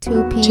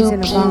Two peas in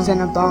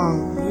a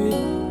bong.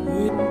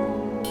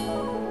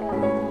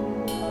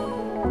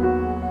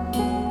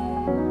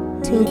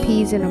 Two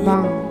peas in a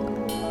bong.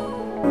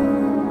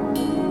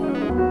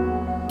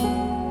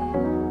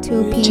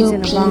 Two peas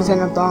in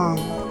a bong.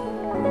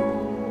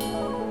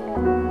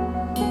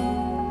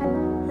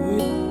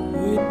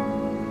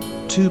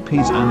 Two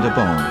peas and a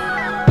bong.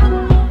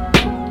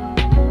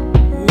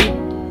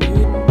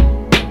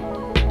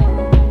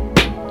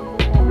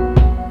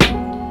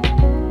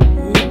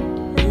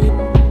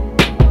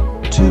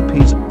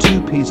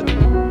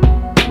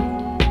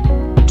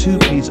 Two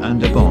peas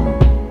and a bong.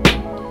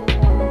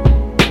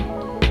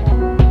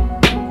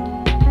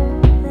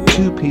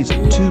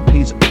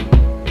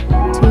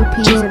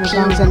 Two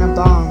peas in a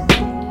bong.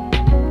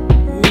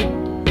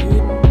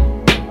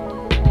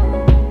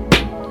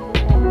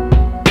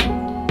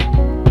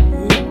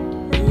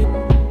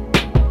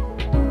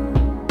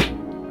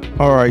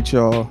 All right,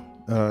 y'all.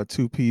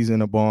 Two peas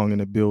in a bong in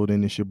the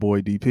building. It's your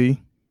boy DP.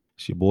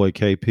 It's your boy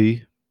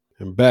KP.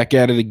 And back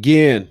at it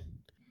again.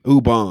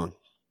 Ubong.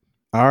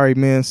 All right,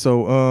 man.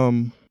 So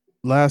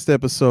last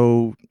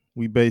episode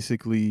we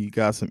basically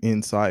got some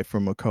insight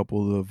from a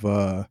couple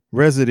of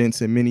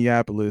residents in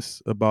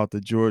Minneapolis about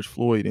the George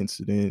Floyd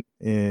incident,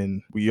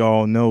 and we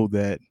all know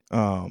that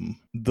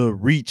the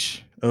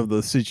reach of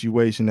the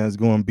situation has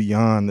gone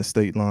beyond the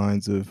state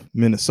lines of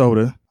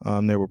Minnesota.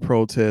 There were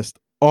protests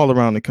all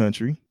around the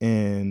country,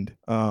 and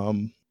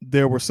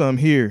there were some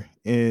here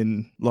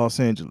in Los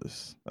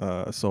Angeles.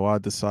 So I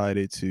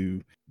decided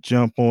to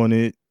jump on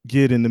it,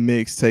 get in the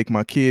mix, take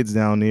my kids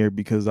down there,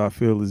 because I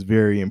feel it's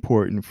very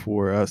important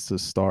for us to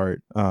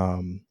start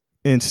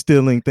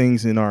instilling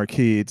things in our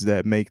kids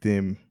that make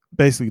them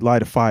basically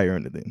light a fire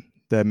under them,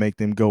 that make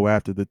them go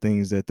after the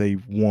things that they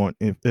want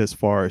as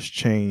far as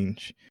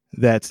change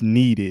that's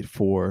needed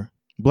for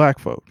Black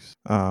folks.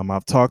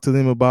 I've talked to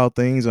them about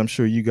things. I'm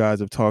sure you guys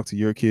have talked to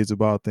your kids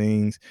about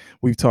things.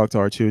 We've talked to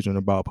our children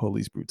about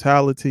police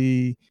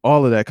brutality,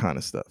 all of that kind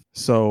of stuff.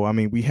 So, I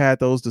mean, we had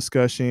those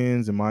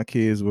discussions, and my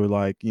kids were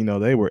like,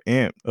 they were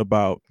amped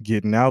about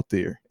getting out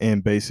there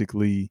and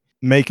basically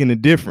making a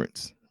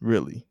difference,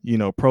 really,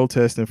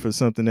 protesting for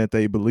something that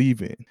they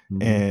believe in.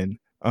 Mm-hmm.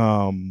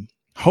 And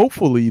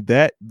hopefully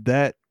that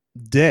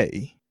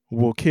day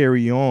will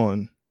carry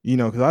on,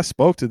 because I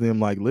spoke to them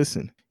like,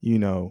 listen,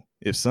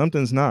 if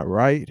something's not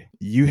right,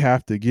 you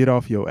have to get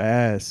off your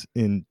ass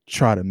and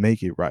try to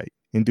make it right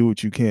and do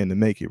what you can to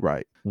make it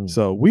right.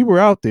 So we were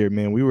out there,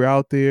 man. We were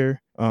out there.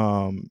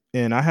 And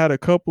I had a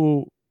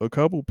couple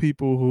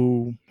people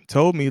who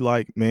told me,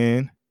 like,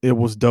 man, it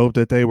was dope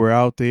that they were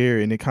out there,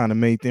 and it kind of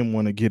made them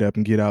want to get up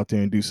and get out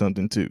there and do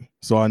something too.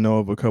 So I know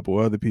of a couple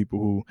other people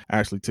who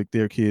actually took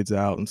their kids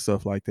out and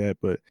stuff like that.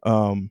 But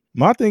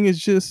my thing is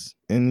just,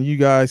 and you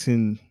guys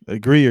can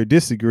agree or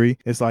disagree,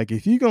 it's like,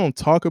 if you're going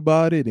to talk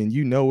about it and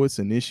it's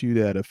an issue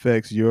that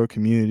affects your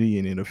community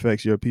and it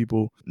affects your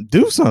people,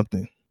 do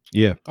something.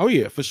 Yeah. Oh,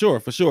 yeah, for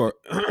sure.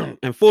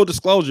 And full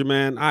disclosure,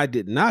 man, I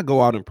did not go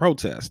out and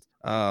protest.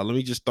 Let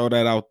me just throw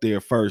that out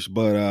there first.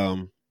 But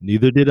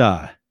neither did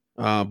I.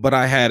 But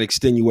I had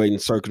extenuating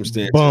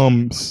circumstances.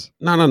 Bums.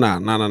 No.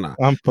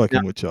 I'm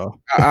fucking with y'all.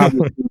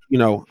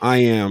 I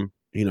am,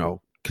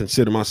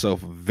 consider myself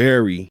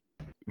very,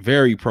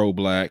 very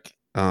pro-Black.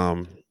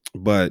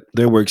 But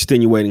there were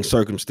extenuating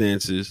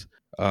circumstances.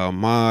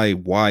 My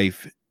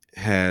wife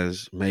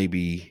has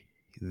maybe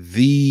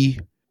the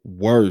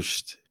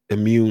worst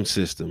immune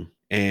system,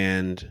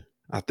 and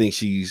I think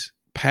she's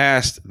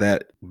passed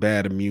that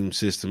bad immune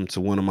system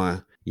to one of my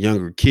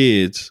younger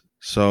kids.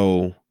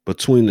 So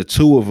between the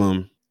two of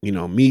them,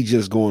 me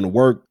just going to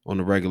work on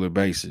a regular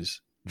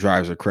basis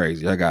drives her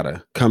crazy. I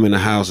gotta come in the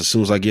house. As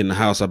soon as I get in the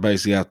house, I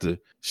basically have to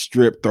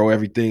strip, throw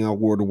everything I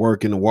wore to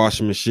work in the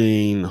washing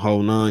machine, the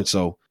whole nine.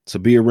 So to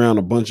be around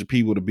a bunch of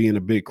people, to be in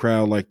a big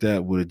crowd like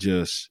that would have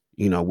just,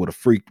 would have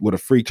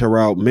freaked her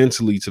out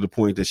mentally, to the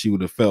point that she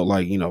would have felt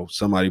like,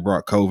 somebody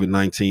brought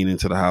COVID-19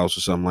 into the house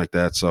or something like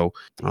that. So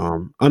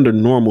under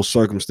normal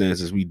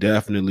circumstances, we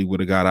definitely would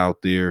have got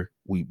out there.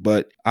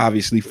 But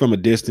obviously from a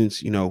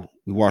distance,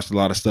 we watched a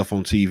lot of stuff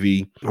on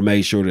TV. I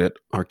made sure that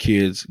our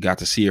kids got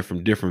to see it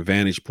from different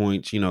vantage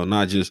points,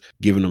 not just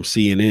giving them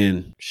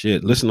CNN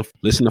shit. Listen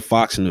to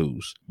Fox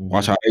News,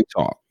 watch how they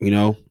talk,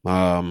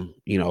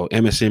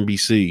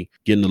 MSNBC,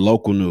 getting the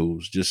local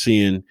news, just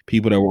seeing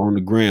people that were on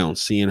the ground,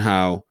 seeing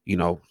how,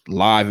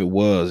 live it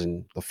was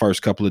in the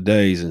first couple of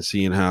days, and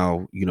seeing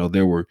how,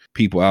 there were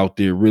people out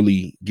there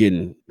really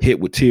getting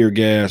hit with tear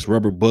gas,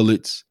 rubber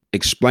bullets,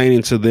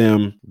 explaining to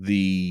them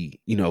the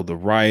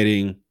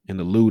rioting and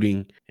the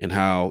looting, and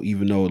how,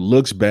 even though it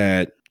looks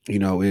bad,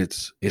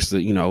 it's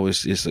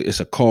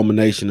a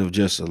culmination of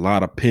just a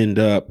lot of pinned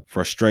up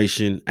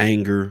frustration,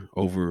 anger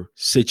over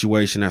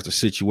situation after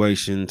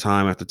situation,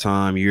 time after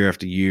time, year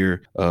after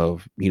year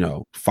of,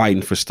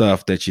 fighting for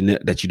stuff that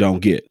you don't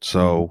get.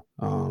 So,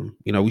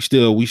 we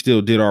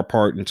still did our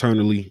part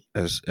internally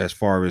as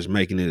far as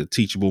making it a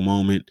teachable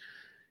moment.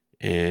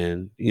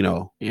 And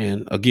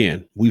and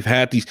again, we've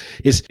had these.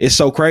 It's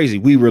so crazy.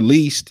 We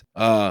released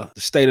the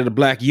State of the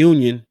Black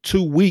Union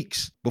 2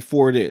 weeks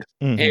before this.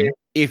 And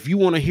if you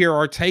want to hear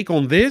our take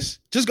on this,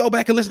 just go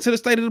back and listen to the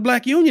State of the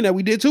Black Union that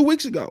we did 2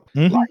 weeks ago.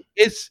 Like,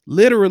 it's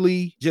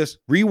literally just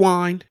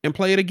rewind and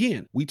play it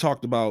again. We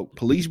talked about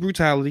police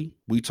brutality.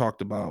 We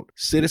talked about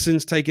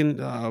citizens taking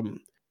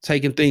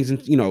things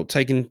and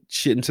taking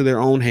shit into their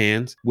own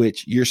hands,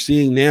 which you're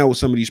seeing now with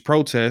some of these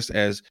protests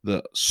as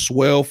the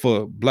swell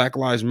for Black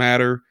Lives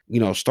Matter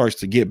starts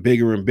to get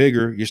bigger and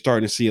bigger. You're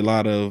starting to see a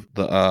lot of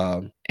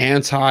the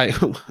anti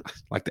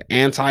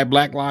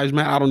Black Lives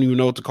Matter. I don't even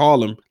know what to call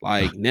them.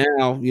 Like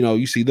now,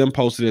 you see them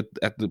posted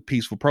at the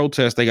peaceful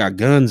protest. They got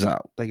guns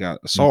out. They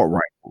got assault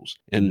rifles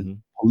and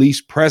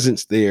police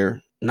presence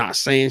there, not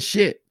saying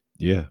shit.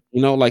 Yeah.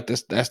 Like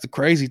that's the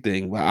crazy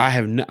thing. Well, I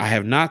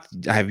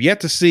have yet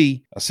to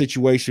see a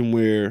situation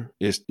where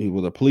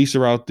the police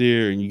are out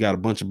there and you got a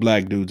bunch of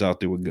black dudes out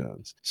there with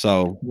guns.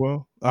 So,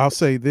 well, I'll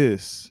say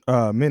this: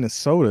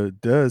 Minnesota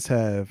does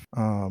have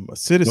a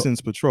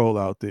citizens patrol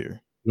out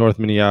there. North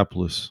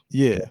Minneapolis.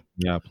 Yeah.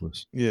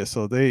 Minneapolis. Yeah.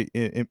 So they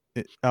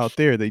out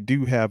there, they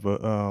do have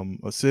a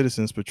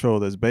citizens patrol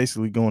that's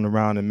basically going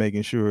around and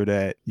making sure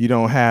that you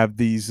don't have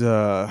these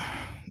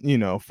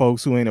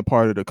folks who ain't a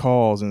part of the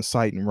cause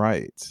inciting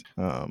riots.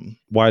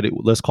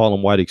 Let's call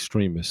them white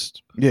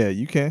extremists. Yeah,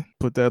 you can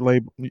put that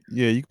label.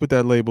 Yeah, you can put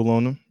that label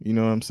on them. You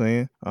know what I'm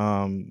saying?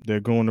 They're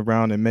going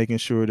around and making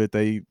sure that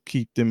they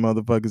keep them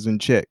motherfuckers in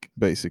check,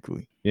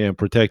 basically. Yeah, and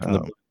protecting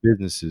the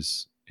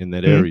businesses in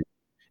that area.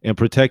 And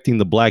protecting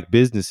the black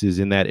businesses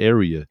in that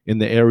area, in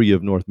the area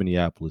of North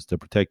Minneapolis. They're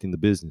protecting the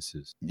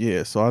businesses.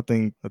 Yeah, so I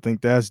think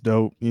that's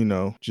dope.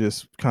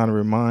 Just kind of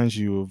reminds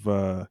you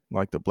of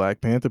like the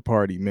Black Panther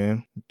Party,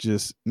 man.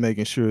 Just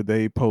making sure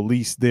they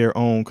police their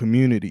own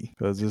community,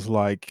 because it's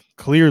like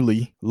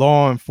clearly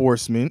law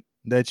enforcement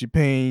that you're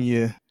paying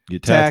your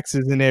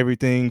taxes and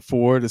everything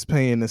for, that's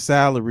paying the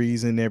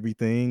salaries and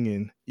everything,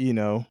 and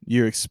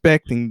you're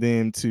expecting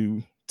them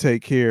to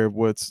take care of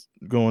what's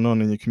going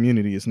on in your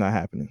community. Is not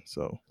happening.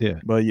 So yeah,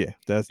 but yeah,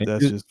 that's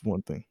just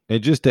one thing.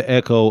 And just to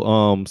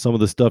echo some of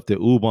the stuff that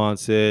Uban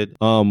said,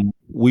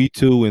 we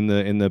too in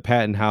the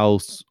Patton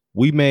House,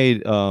 we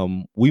made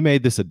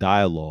this a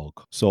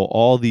dialogue. So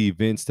all the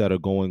events that are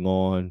going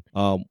on,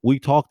 we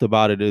talked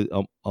about it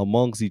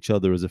amongst each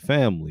other as a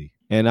family,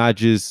 and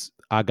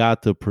I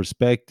got the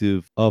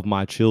perspective of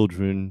my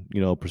children,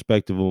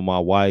 perspective of my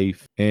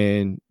wife,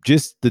 and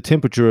just the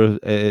temperature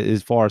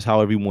as far as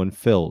how everyone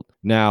felt.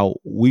 Now,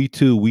 we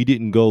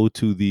didn't go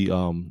to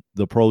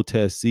the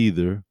protests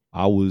either.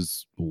 I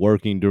was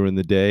working during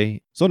the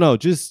day. So no,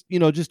 just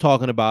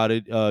talking about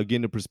it,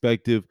 getting the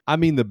perspective. I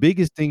mean, the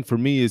biggest thing for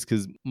me is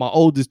because my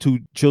oldest 2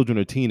 children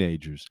are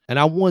teenagers, and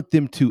I want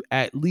them to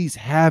at least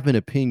have an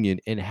opinion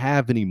and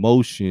have an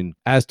emotion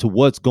as to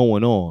what's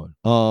going on.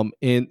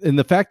 And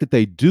the fact that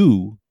they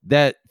do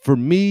that, for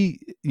me,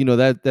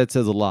 that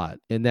says a lot,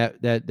 and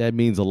that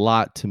means a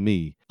lot to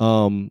me.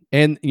 And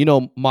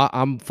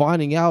I'm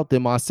finding out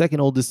that my second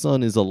oldest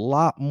son is a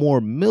lot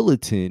more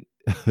militant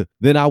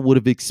than I would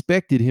have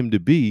expected him to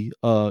be,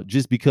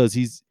 just because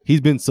he's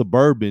been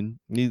suburban.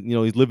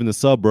 He's lived in the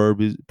suburb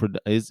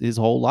his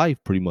whole life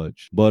pretty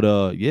much. But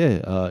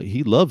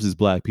he loves his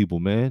black people,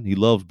 man. He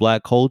loves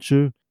black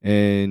culture,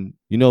 and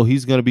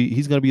he's gonna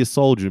be a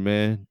soldier,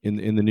 man,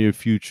 in the near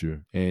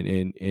future,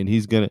 and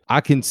I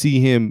can see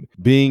him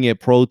being at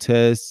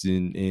protests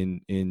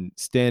and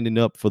standing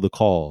up for the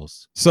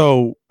cause.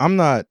 So I'm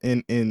not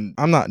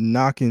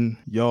knocking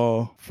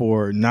y'all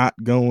for not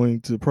going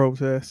to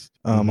protests.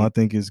 I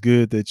think it's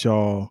good that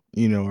y'all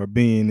are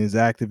being as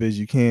active as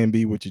you can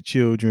be with your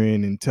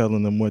children and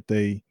telling them what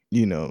they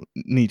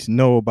need to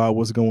know about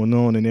what's going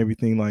on and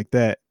everything like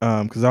that.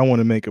 Because I want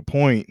to make a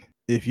point.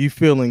 If you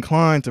feel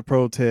inclined to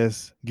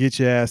protest, get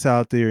your ass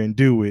out there and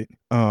do it.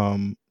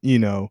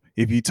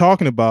 If you're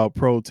talking about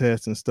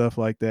protests and stuff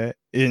like that,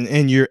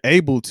 and you're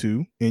able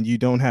to, and you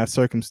don't have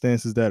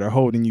circumstances that are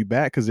holding you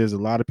back, because there's a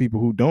lot of people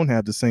who don't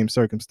have the same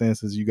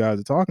circumstances you guys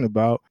are talking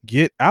about,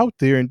 get out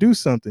there and do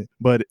something.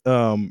 But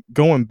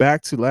going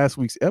back to last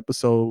week's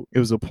episode, it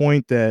was a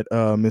point that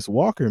Ms.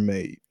 Walker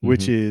made,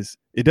 which is,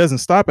 it doesn't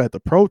stop at the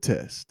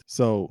protest.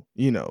 So,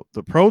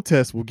 the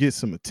protest will get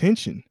some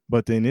attention,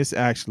 but then it's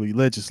actually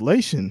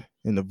legislation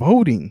and the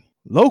voting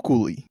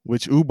locally,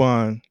 which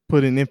Uban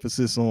put an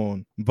emphasis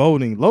on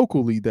voting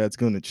locally, that's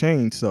going to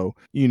change. So,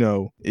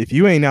 if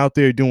you ain't out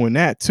there doing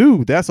that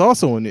too, that's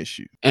also an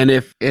issue. And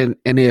if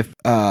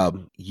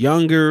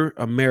younger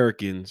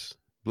Americans,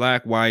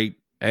 black, white,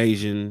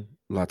 Asian,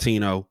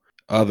 Latino,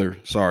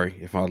 sorry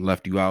if I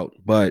left you out,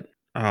 but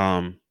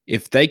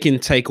if they can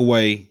take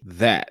away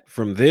that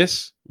from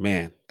this,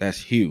 man, that's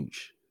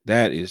huge.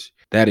 That is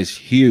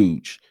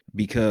huge,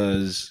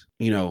 because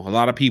a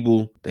lot of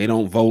people, they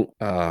don't vote.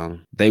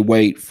 They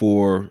wait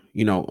for,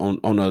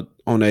 on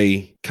on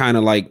a kind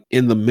of like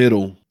in the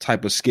middle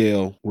type of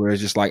scale where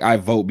it's just like I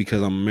vote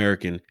because I'm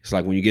American. It's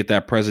like when you get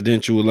that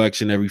presidential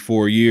election every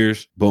 4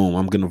 years, boom,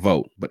 I'm gonna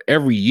vote. But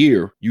every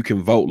year you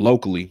can vote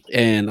locally,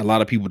 and a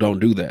lot of people don't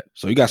do that.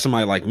 So you got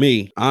somebody like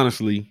me,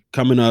 honestly,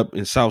 coming up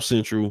in South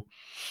Central,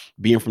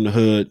 being from the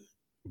hood,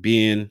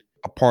 being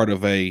a part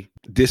of a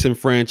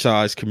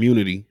disenfranchised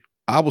community.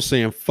 I was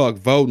saying fuck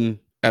voting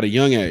at a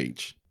young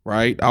age,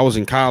 right? I was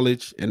in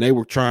college and they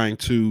would come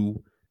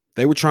to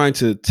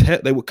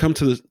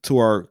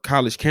our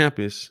college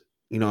campus,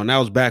 you know, and that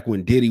was back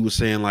when Diddy was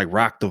saying like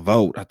rock the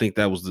vote. I think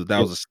that was the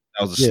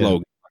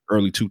slogan,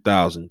 early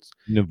 2000s.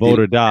 The vote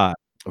or die.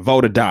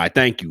 Vote or die.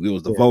 Thank you. It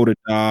was the vote or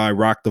die,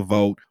 rock the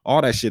vote,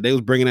 all that shit. They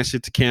was bringing that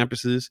shit to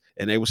campuses,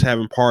 and they was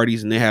having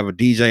parties, and they have a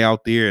DJ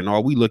out there, and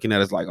all we looking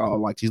at is like, oh,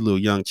 like these little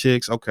young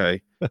chicks.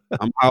 Okay,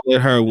 I'm holler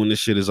at her when this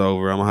shit is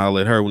over. I'm gonna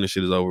holler at her when this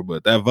shit is over.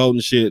 But that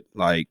voting shit,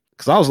 like,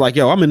 because I was like,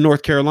 yo, I'm in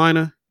North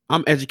Carolina.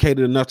 I'm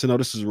educated enough to know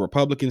this is a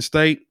Republican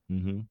state.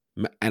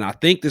 Mm-hmm. And I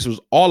think this was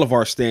all of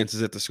our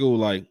stances at the school.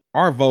 Like,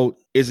 our vote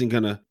isn't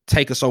gonna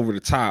take us over the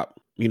top,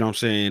 you know what I'm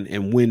saying,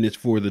 and win this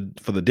for the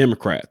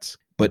Democrats.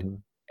 But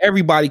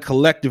everybody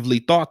collectively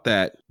thought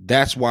that.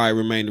 That's why it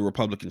remained a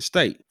Republican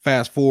state.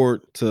 Fast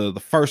forward to the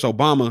first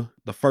Obama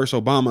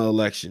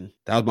election.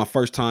 That was my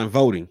first time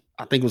voting.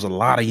 I think it was a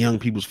lot of young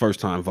people's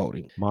first time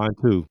voting. Mine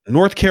too.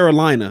 North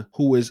Carolina,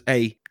 who is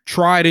a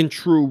tried and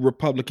true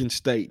Republican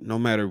state, no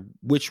matter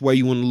which way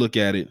you want to look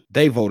at it,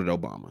 they voted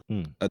Obama.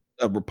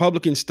 A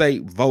Republican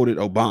state voted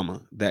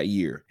Obama that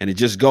year. And it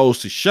just goes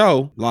to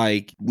show,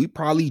 like, we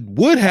probably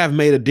would have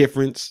made a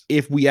difference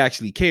if we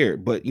actually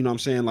cared. But, you know what I'm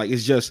saying? Like,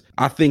 it's just,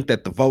 I think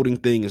that the voting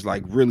thing is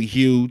like really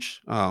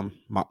huge.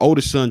 My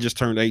oldest son just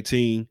turned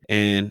 18,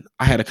 and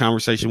I had a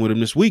conversation with him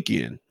this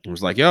weekend. It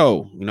was like,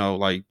 yo, you know,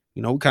 like,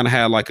 you know, we kind of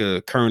had like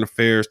a current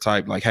affairs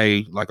type, like,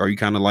 hey, like, are you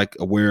kind of like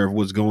aware of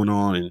what's going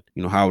on and,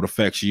 you know, how it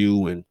affects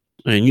you? And,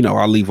 you know,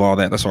 I'll leave all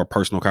that. That's our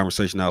personal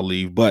conversation. I'll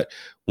leave. But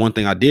one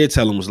thing I did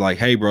tell him was like,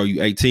 hey, bro,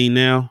 you 18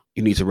 now.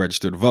 You need to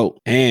register to vote.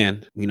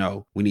 And, you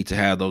know, we need to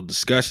have those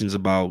discussions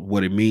about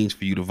what it means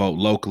for you to vote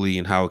locally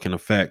and how it can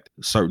affect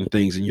certain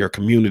things in your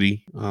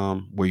community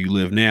where you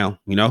live now,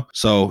 you know?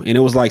 So, and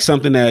it was like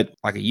something that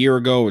like a year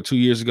ago or 2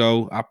 years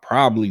ago, I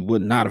probably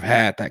would not have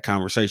had that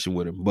conversation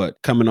with him.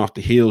 But coming off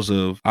the heels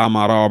of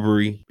Ahmaud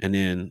Arbery and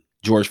then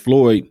George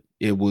Floyd,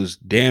 it was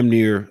damn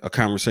near a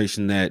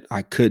conversation that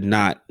I could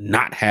not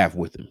have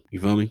with him. You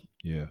feel me?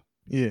 Yeah.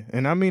 Yeah.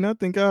 And I mean, I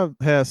think I've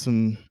had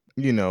some,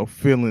 you know,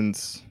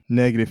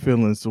 negative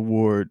feelings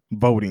toward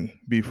voting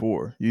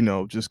before, you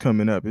know, just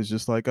coming up. It's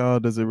just like, oh,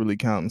 does it really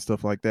count and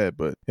stuff like that?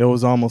 But it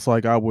was almost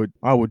like I would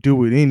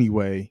do it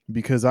anyway,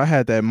 because I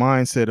had that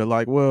mindset of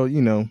like, well,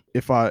 you know,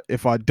 if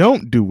I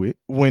don't do it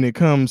when it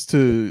comes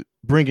to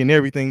bringing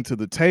everything to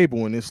the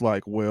table, and it's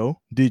like,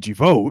 well, did you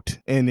vote?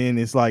 And then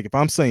it's like, if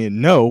I'm saying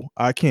no,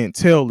 I can't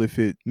tell if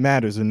it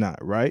matters or not,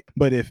 right?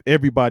 But if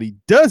everybody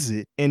does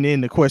it, and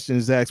then the question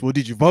is asked, well,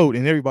 did you vote?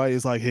 And everybody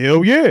is like,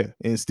 hell yeah,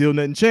 and still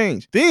nothing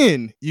changed,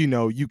 then, you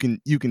know, you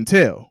can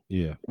tell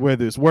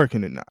whether it's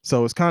working or not.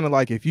 So it's kind of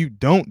like, if you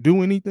don't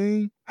do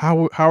anything,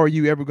 how are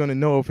you ever going to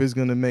know if it's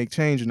going to make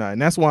change or not?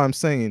 And that's why I'm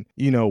saying,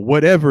 you know,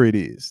 whatever it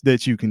is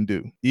that you can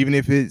do, even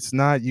if it's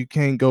not, you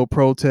can't go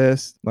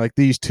protest like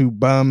these two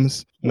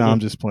bums. No, I'm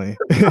just playing.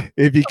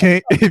 If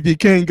you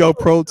can't go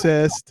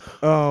protest,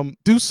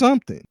 do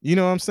something. You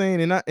know what I'm saying?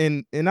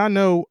 And I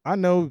know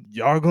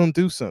y'all gonna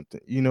do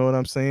something. You know what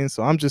I'm saying?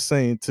 So I'm just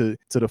saying to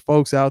the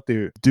folks out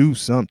there, do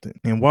something.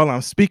 And while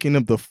I'm speaking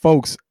of the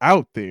folks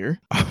out there,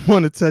 I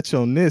want to touch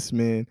on this,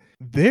 man.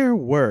 There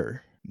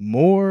were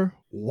more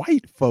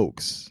white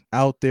folks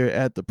out there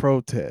at the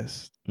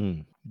protest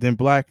than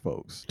black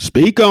folks.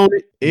 Speak on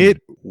it.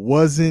 It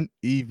wasn't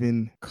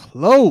even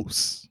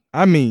close.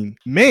 I mean,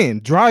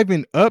 man,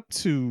 driving up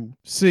to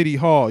City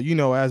Hall, you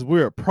know, as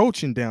we're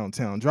approaching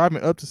downtown,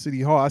 driving up to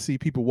City Hall, I see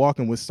people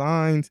walking with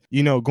signs,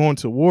 you know, going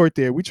toward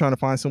there. We're trying to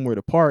find somewhere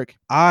to park.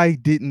 I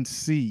didn't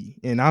see,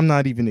 and I'm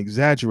not even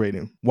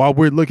exaggerating, while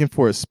we're looking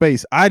for a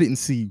space, I didn't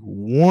see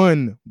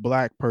one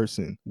black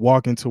person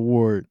walking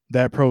toward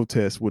that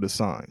protest with a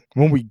sign.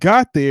 When we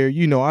got there,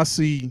 you know, I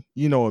see,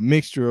 you know, a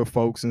mixture of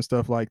folks and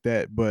stuff like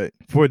that. But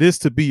for this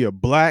to be a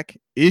black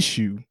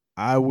issue,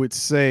 I would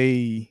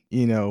say,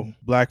 you know,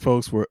 black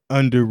folks were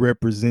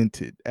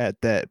underrepresented at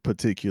that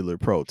particular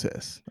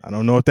protest. I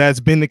don't know if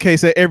that's been the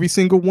case at every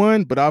single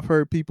one, but I've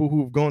heard people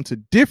who've gone to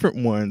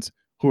different ones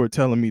who are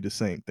telling me the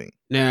same thing.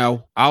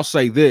 Now, I'll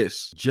say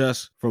this,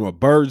 just from a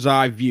bird's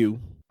eye view,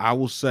 I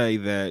will say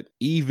that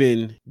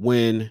even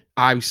when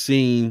I've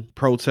seen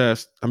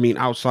protests, I mean,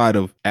 outside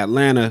of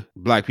Atlanta,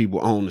 black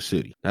people own the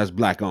city. That's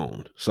black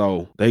owned.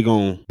 So they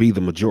gonna be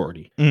the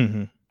majority.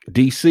 Mm-hmm.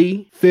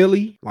 DC,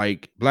 Philly,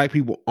 like black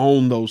people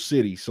own those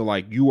cities. So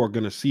like you are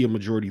going to see a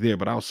majority there.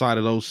 But outside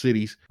of those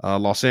cities,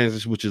 Los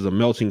Angeles, which is a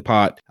melting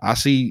pot, I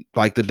see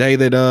like the day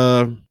that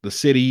the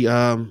city,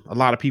 a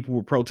lot of people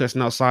were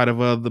protesting outside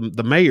of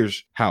the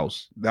mayor's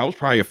house. That was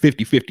probably a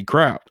 50-50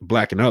 crowd,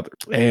 black and other.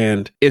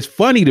 And it's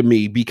funny to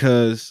me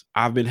because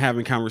I've been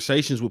having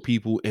conversations with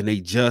people and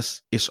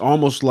it's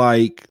almost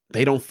like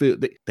they don't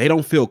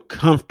feel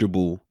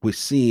comfortable with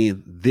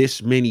seeing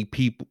this many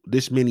people,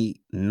 this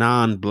many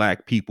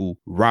non-black people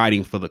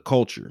riding for the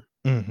culture.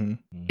 Mm-hmm.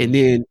 And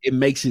then it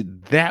makes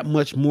it that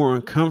much more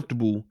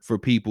uncomfortable for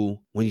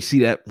people when you see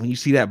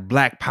that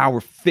black power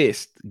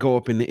fist go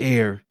up in the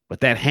air, but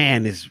that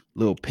hand is a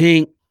little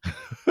pink,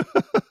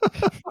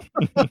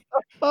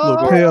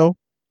 Little pale.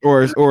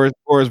 or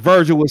as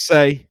Virgil would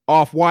say,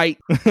 off white.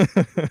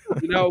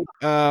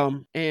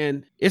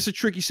 And it's a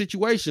tricky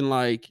situation.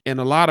 Like, and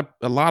a lot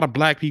of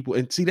black people,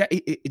 and see that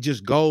it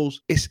just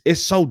goes,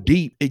 it's so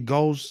deep. It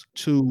goes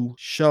to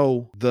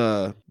show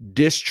the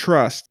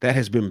distrust that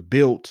has been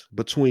built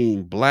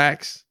between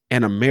blacks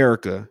and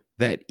America,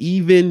 that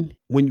even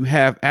when you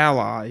have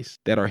allies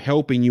that are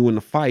helping you in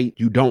the fight,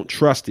 you don't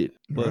trust it.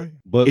 But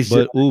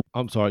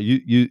I'm sorry,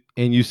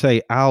 you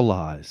say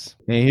allies,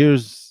 and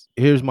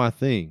here's my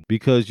thing,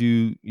 because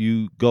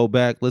you go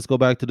back, let's go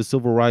back to the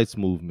civil rights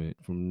movement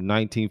from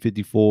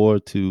 1954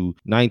 to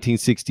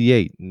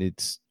 1968, and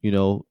it's,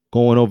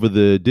 going over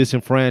the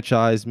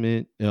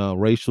disenfranchisement,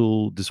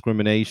 racial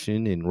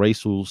discrimination and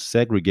racial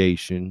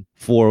segregation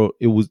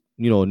it was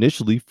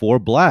initially for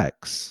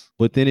blacks,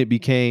 but then it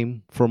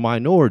became for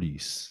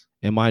minorities,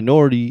 and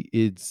minority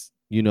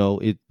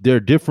there are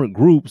different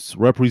groups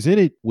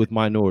represented with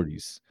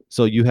minorities.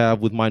 So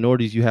with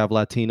minorities, you have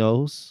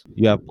Latinos,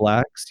 you have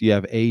blacks, you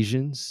have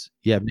Asians,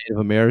 you have Native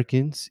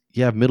Americans,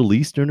 you have Middle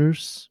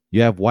Easterners,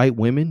 you have white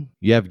women,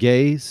 you have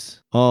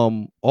gays.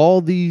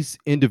 All these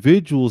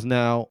individuals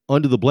now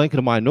under the blanket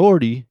of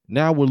minority,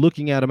 now we're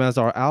looking at them as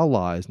our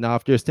allies. Now,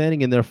 if they're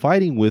standing and they're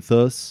fighting with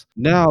us,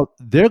 now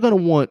they're going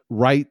to want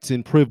rights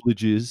and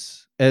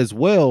privileges as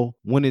well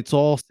when it's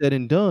all said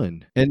and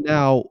done. And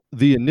now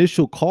the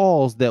initial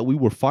cause that we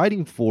were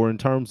fighting for in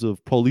terms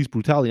of police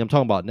brutality, I'm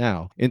talking about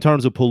now, in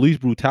terms of police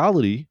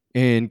brutality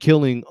and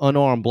killing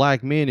unarmed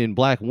black men and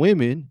black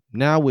women,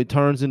 now it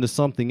turns into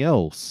something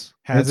else.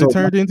 Has it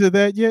turned into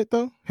that yet,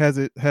 though? Has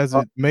it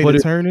made a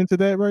turn into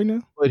that right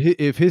now? But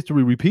if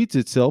history repeats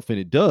itself, and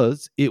it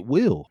does, it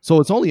will. So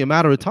it's only a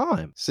matter of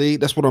time. See,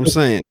 that's what I'm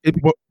saying.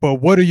 But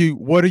what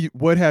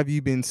have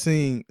you been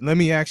seeing? Let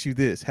me ask you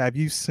this: have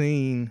you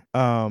seen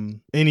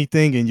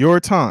anything in your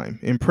time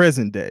in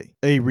present day,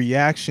 a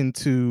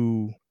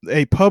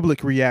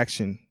public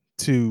reaction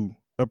to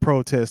a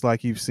protest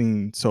like you've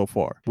seen so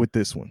far with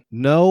this one?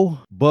 No,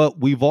 but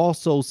we've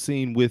also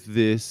seen with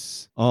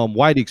this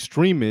white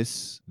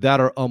extremists that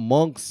are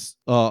amongst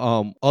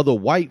other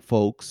white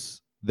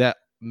folks that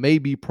may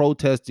be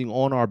protesting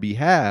on our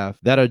behalf,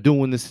 that are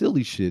doing the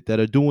silly shit, that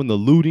are doing the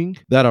looting,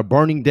 that are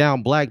burning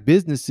down black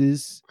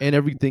businesses and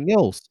everything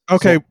else.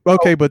 Okay,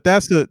 but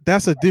that's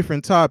a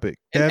different topic.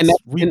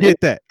 We get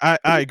that.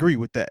 I agree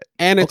with that.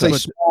 And it's a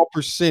small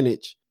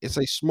percentage. It's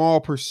a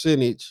small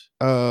percentage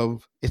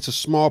of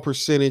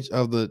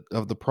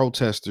the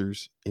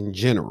protesters in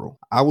general.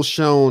 I was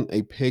shown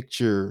a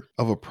picture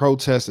of a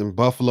protest in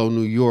Buffalo,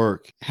 New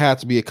York. Had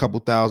to be a couple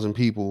thousand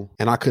people,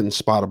 and I couldn't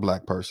spot a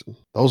black person.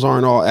 Those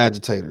aren't all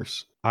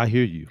agitators. I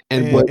hear you.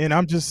 And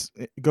I'm just,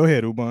 go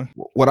ahead, Uban.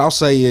 What I'll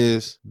say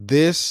is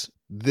this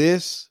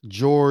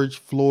George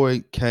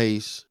Floyd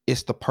case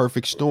is the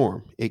perfect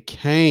storm.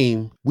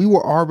 We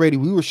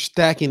were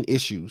stacking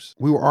issues.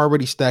 We were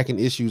already stacking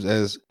issues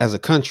as a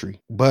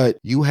country, but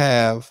you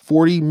have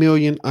 40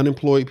 million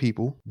unemployed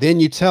people. Then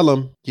you tell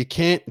them you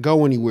can't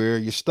go anywhere.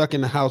 You're stuck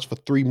in the house for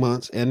 3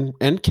 months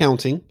and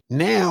counting.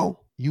 Now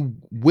you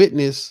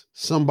witness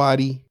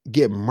somebody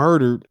get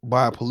murdered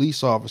by a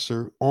police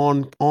officer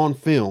on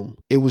film.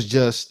 It was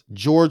just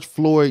George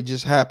Floyd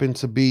just happened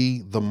to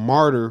be the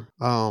martyr.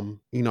 And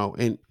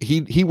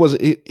he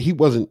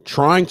wasn't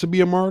trying to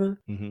be a martyr.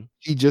 Mm-hmm.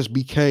 He just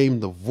became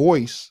the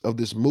voice of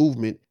this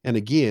movement. And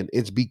again,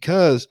 it's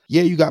because,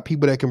 you got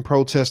people that can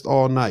protest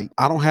all night.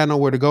 I don't have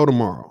nowhere to go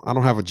tomorrow. I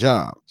don't have a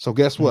job. So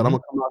guess what? Mm-hmm. I'm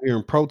going to come out here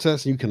and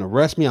protest, and you can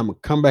arrest me. I'm going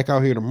to come back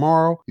out here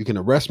tomorrow. You can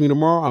arrest me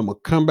tomorrow. I'm going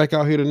to come back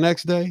out here the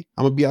next day.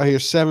 I'm going to be out here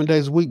 7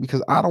 days a week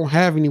because I don't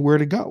have anywhere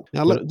to go.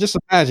 Now, just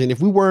imagine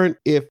if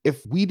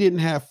we didn't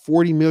have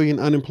 40 million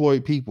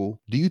unemployed people,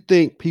 do you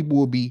think people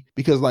would be,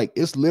 because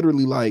it's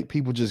literally like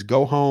people just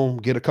go home,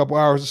 get a couple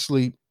hours of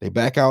sleep, they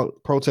back out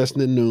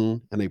protesting at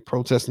noon, and they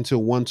protest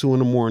until 1, 2 in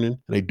the morning,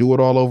 and they do it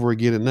all over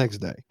again the next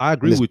day. I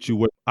agree with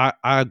you. I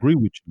agree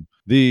with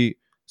you.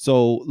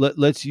 So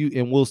let's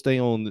and we'll stay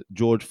on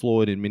George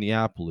Floyd in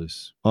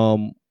Minneapolis.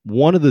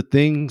 One of the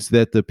things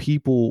that the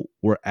people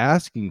were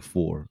asking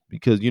for,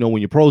 because when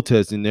you're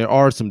protesting, there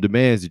are some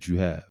demands that you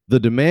have. The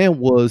demand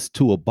was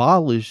to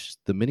abolish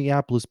the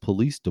Minneapolis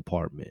Police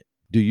Department.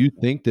 Do you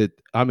think that?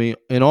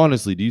 And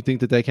honestly, do you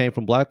think that came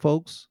from black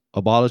folks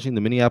abolishing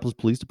the Minneapolis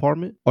Police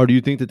Department, or do you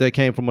think that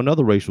came from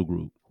another racial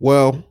group?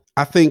 Well,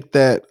 I think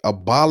that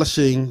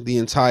abolishing the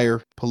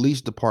entire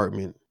police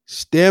department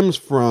stems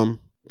from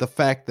the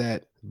fact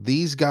that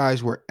these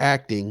guys were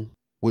acting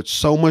with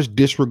so much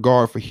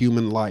disregard for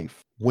human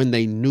life when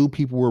they knew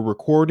people were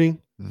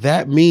recording.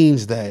 That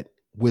means that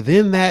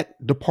within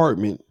that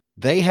department,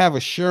 they have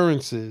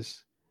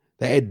assurances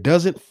that it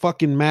doesn't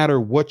fucking matter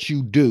what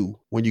you do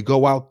when you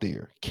go out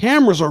there.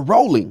 Cameras are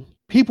rolling.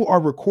 People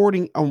are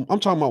recording. I'm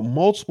talking about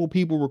multiple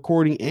people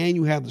recording, and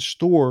you have the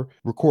store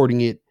recording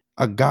it.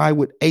 A guy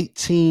with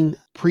 18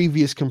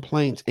 previous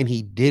complaints, and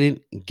he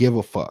didn't give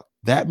a fuck.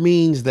 That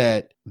means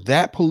that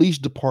police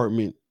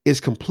department is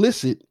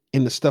complicit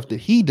in the stuff that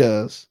he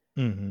does.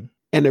 Mm-hmm.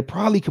 And they're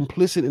probably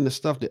complicit in the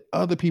stuff that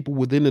other people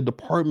within the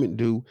department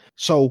do.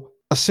 So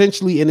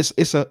essentially, and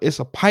it's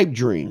a pipe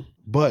dream,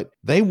 but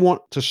they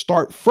want to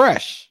start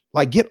fresh.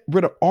 Like, get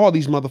rid of all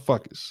these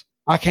motherfuckers.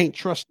 I can't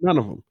trust none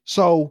of them.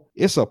 So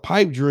it's a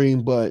pipe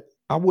dream, but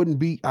I wouldn't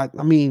be. I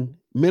mean,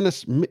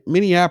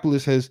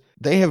 Minneapolis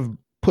they have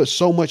put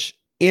so much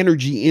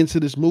energy into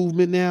this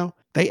movement now.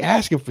 They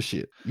asking for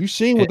shit. You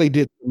seen what they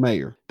did to the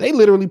mayor? They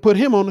literally put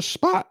him on the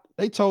spot.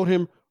 They told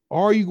him,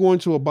 "Are you going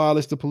to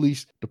abolish the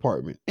police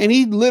department?" And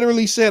he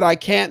literally said, "I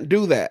can't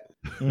do that."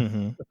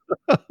 Mm-hmm.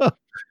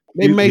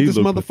 They made He this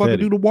looked motherfucker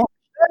pathetic. do the walk.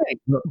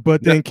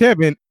 But then,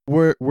 Kevin,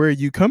 where are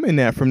you coming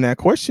at from that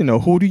question? Though,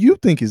 who do you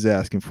think is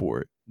asking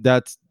for it?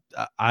 That's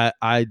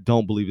I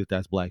don't believe that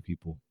that's black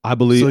people. I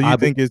believe. So you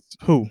think it's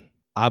who?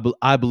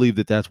 I believe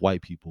that that's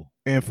white people.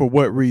 And for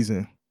what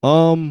reason?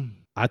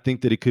 I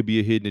think that it could be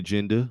a hidden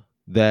agenda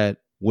that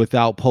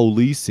without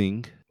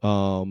policing,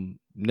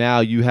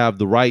 now you have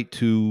the right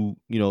to,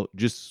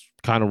 just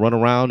kind of run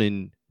around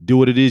and do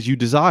what it is you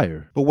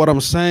desire. But what I'm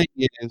saying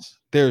is,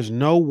 there's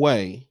no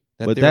way.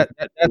 But that's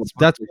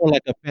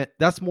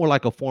more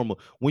like a form of,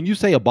 when you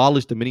say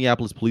abolish the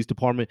Minneapolis Police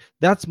Department,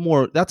 that's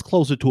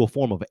closer to a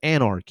form of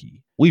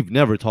anarchy. We've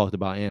never talked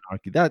about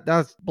anarchy.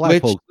 That's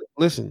black folks.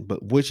 Listen,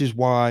 but which is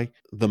why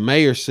the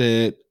mayor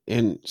said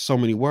in so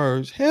many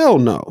words, hell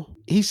no.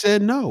 He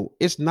said no.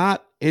 It's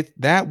not.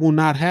 That will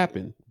not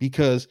happen,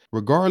 because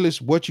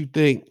regardless what you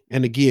think,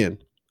 and again,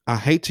 I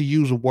hate to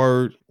use a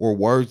word or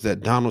words that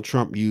Donald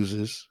Trump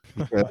uses,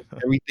 because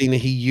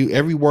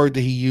every word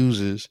that he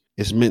uses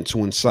is meant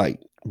to incite.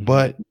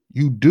 But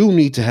you do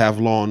need to have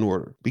law and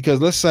order,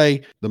 because let's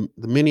say the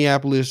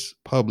Minneapolis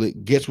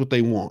public gets what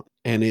they want,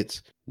 and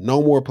it's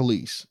no more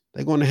police.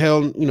 They're going to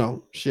hell,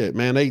 shit,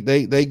 man.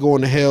 They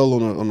going to hell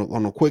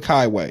on a quick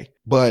highway.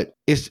 But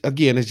it's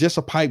just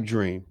a pipe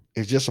dream.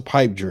 It's just a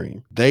pipe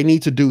dream. They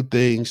need to do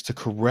things to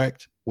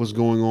correct what's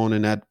going on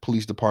in that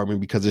police department,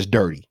 because it's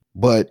dirty.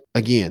 But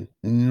again,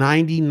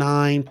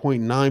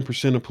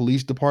 99.9% of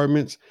police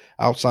departments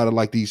outside of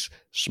like these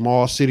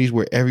small cities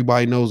where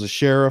everybody knows the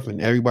sheriff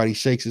and everybody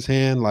shakes his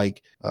hand,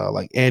 like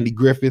Andy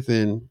Griffith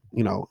and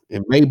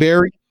in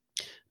Mayberry,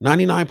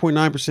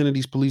 99.9% of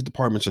these police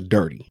departments are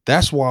dirty.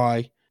 That's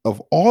why, of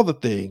all the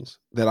things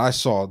that I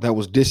saw that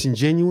was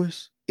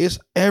disingenuous, it's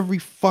every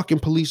fucking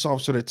police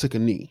officer that took a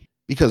knee.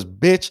 Because,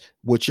 bitch,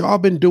 what y'all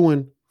been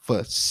doing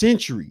for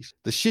centuries,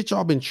 the shit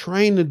y'all been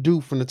trained to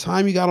do from the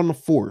time you got on the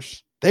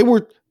force,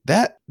 the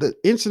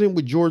incident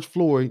with George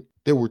Floyd,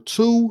 there were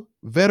 2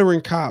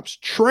 veteran cops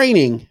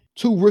training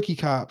 2 rookie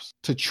cops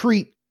to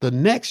treat the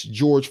next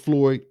George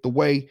Floyd the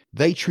way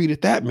they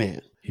treated that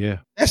man. Yeah.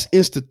 That's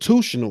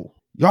institutional.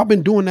 Y'all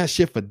been doing that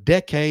shit for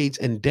decades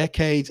and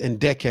decades and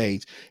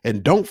decades.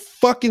 And don't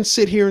fucking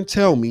sit here and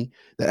tell me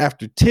that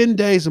after 10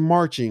 days of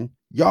marching,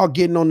 y'all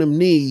getting on them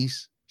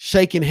knees,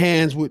 shaking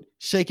hands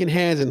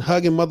and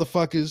hugging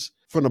motherfuckers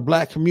from the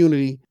black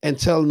community and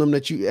telling them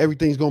that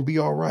everything's going to be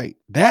all right.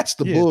 That's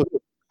the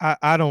bullshit.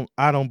 I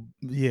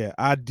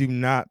do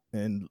not.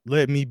 And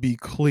let me be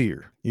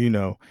clear,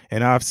 and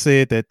I've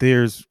said that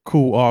there's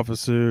cool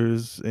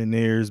officers and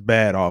there's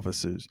bad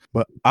officers,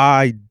 but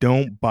I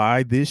don't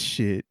buy this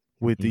shit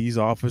with these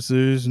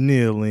officers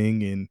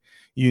kneeling. And,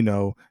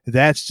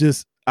 that's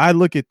just, I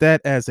look at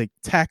that as a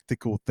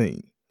tactical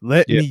thing.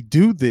 Let me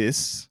do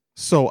this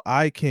so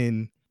I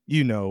can,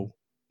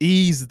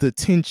 ease the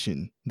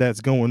tension that's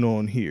going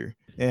on here.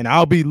 And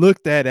I'll be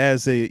looked at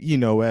as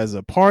as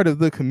a part of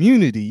the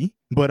community,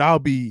 but I'll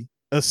be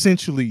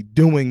essentially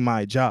doing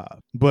my job.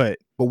 But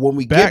when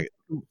we go ahead.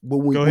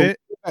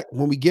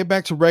 When we get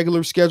back to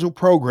regular scheduled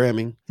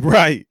programming,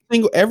 right?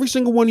 Every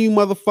single one of you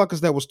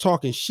motherfuckers that was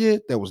talking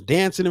shit, that was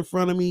dancing in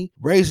front of me,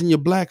 raising your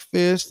black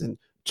fist and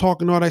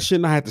talking all that shit,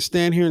 and I had to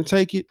stand here and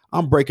take it,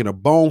 I'm breaking a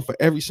bone for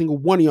every single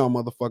one of y'all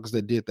motherfuckers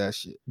that did that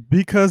shit.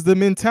 Because the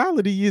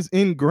mentality is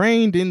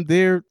ingrained in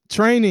their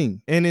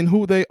training and in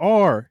who they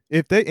are.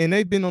 If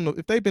they've been on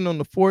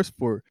the force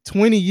for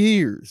 20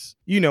 years,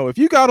 if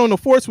you got on the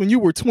force when you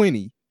were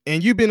 20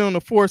 and you've been on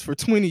the force for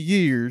 20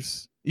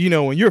 years,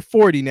 and you're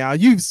 40 now,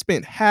 you've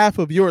spent half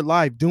of your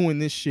life doing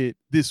this shit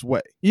this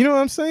way. You know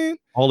what I'm saying?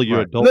 All of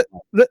your adult.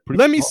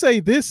 Let me say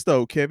this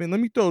though, Kevin.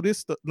 Let me throw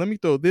this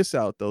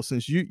out though,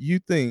 since you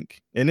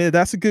think, and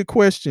that's a good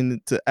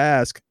question to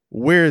ask.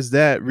 Where is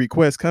that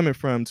request coming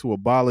from to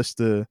abolish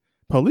the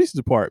police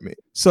department?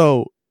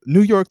 So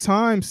New York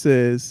Times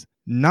says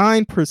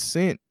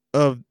 9%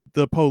 of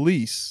the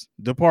police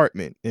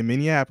department in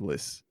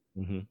Minneapolis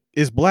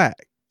is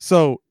black.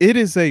 So it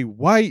is a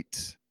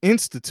white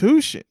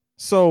institution.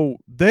 So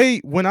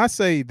when I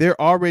say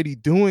they're already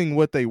doing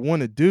what they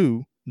want to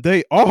do,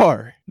 they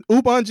are.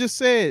 Uban just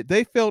said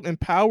they felt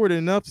empowered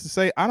enough to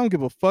say, I don't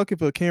give a fuck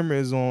if a camera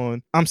is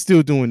on. I'm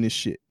still doing this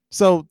shit.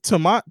 So to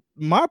my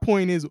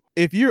point is,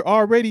 if you're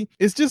already,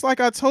 it's just like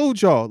I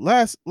told y'all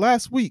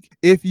last week.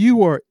 If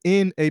you are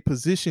in a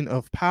position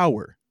of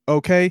power,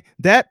 okay,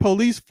 that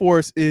police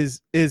force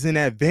is an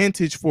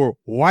advantage for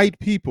white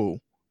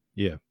people.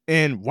 Yeah.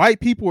 And white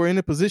people are in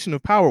a position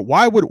of power.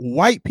 Why would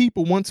white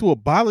people want to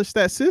abolish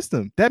that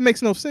system? That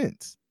makes no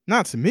sense.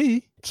 Not to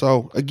me.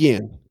 So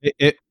again,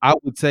 I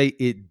would say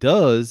it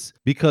does,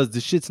 because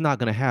the shit's not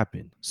gonna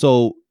happen.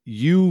 So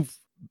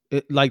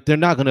they're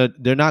not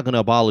gonna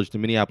abolish the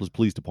Minneapolis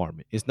Police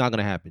Department. It's not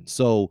gonna happen.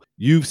 So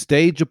you've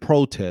staged a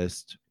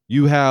protest.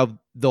 You have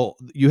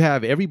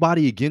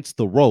everybody against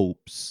the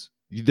ropes.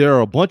 There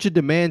are a bunch of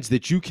demands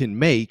that you can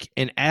make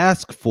and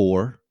ask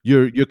for.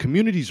 Your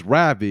community's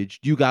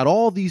ravaged. You got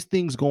all these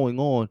things going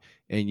on,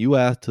 and you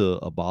ask to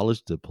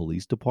abolish the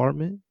police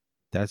department.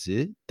 That's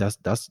it.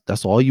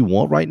 That's all you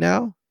want right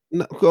now.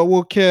 no,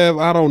 well,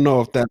 Kev, I don't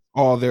know if that's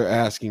all they're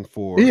asking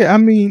for. Yeah, I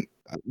mean,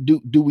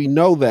 Do we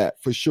know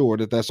that for sure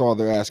that that's all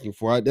they're asking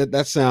for?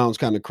 That sounds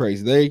kind of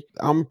crazy.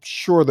 I'm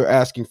sure they're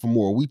asking for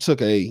more.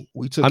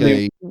 I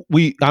mean,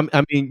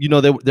 you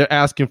know, they're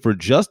asking for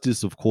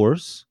justice, of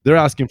course. They're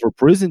asking for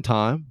prison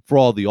time for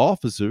all the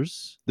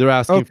officers. They're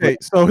asking okay,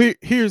 so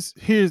here's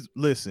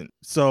listen.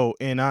 So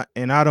and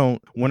I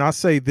don't, when I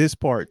say this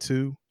part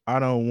too, I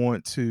don't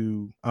want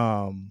to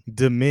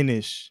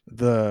diminish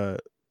the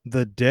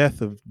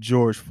death of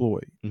George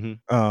Floyd. Mhm.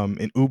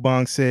 And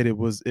Ubang said it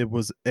was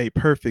a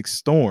perfect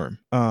storm.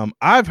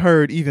 I've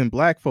heard even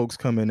black folks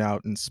coming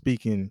out and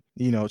speaking,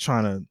 you know,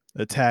 trying to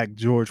attack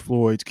George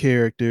Floyd's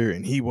character,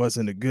 and he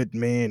wasn't a good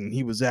man, and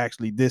he was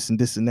actually this and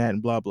this and that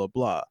and blah blah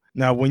blah.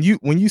 Now, when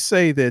you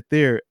say that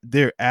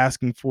they're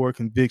asking for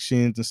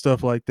convictions and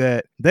stuff like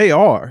that, they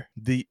are.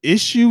 The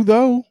issue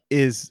though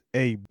is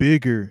a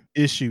bigger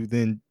issue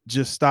than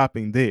just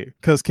stopping there,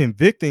 because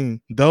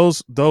convicting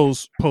those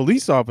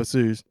police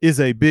officers is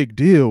a big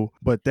deal,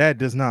 but that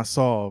does not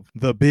solve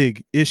the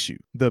big issue.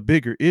 The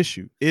bigger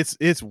issue,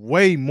 it's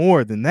way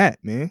more than that,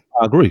 man.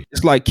 I agree.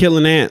 It's like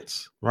killing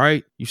ants,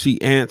 right? You see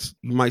ants,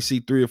 you might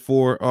see 3 or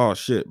 4. Oh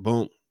shit,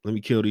 boom. Let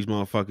me kill these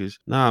motherfuckers.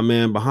 Nah,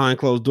 man, behind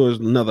closed doors,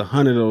 another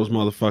 100 of those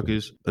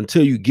motherfuckers,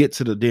 until you get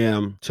to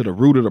the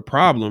root of the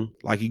problem.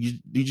 Like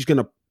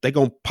they're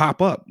gonna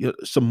pop up.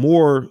 Some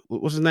more,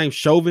 what's his name?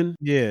 Chauvin?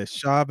 Yeah,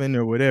 Chauvin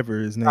or whatever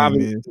his name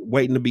Chauvin is.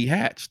 waiting to be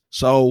hatched.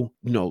 So,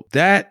 you know,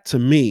 that to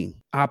me,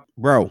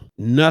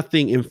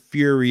 nothing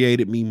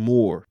infuriated me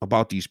more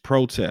about these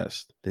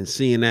protests than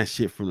seeing that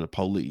shit from the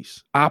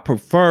police. I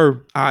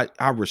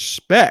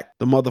respect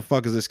the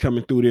motherfuckers that's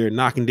coming through there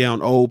knocking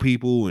down old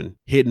people and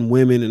hitting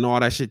women and all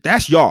that shit.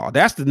 That's y'all.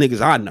 That's the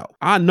niggas I know.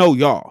 I know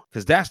y'all,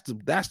 because that's the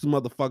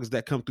motherfuckers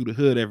that come through the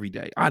hood every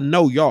day. I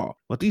know y'all.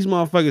 But these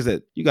motherfuckers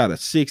that you got a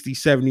 60,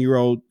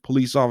 70-year-old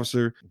police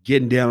officer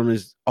getting down on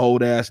his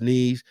old ass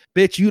knees.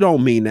 Bitch, you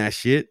don't mean that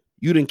shit.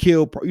 You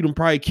done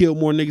probably killed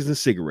more niggas than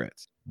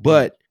cigarettes.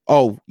 But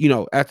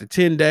after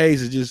 10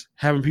 days of just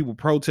having people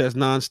protest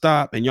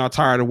nonstop, and y'all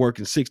tired of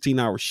working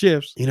 16-hour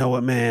shifts, you know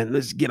what, man?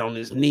 Let's get on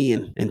this knee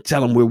and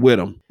tell them we're with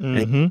them.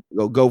 Mm-hmm.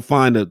 And go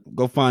find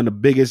the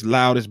biggest,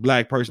 loudest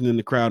black person in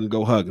the crowd and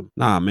go hug him.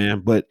 Nah,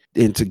 man.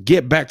 And to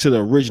get back to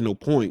the original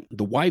point,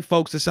 the white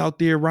folks that's out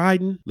there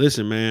riding,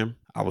 listen, man.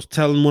 I was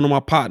telling one of my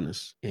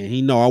partners, and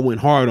he know I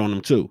went hard on him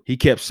too. He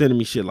kept sending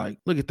me shit like,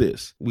 look at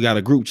this. We got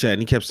a group chat,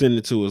 and he kept sending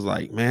it to us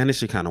like, man, this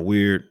shit kind of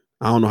weird.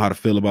 I don't know how to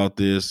feel about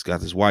this.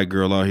 Got this white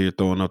girl out here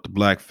throwing up the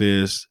black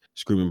fist,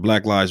 screaming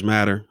Black Lives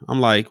Matter.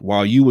 I'm like,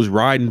 while you was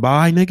riding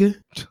by, nigga,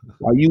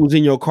 while you was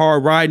in your car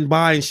riding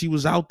by and she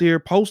was out there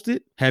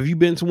posted, have you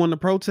been to one of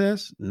the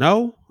protests?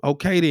 No?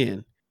 Okay,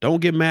 then. Don't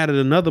get mad at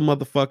another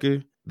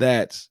motherfucker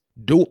that's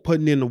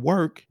putting in the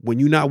work when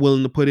you're not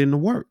willing to put in the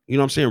work. You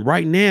know what I'm saying?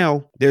 Right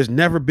now, there's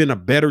never been a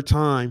better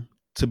time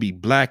to be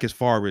black as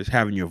far as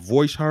having your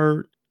voice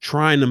heard,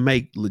 trying to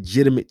make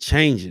legitimate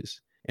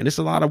changes. And it's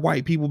a lot of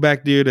white people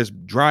back there that's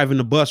driving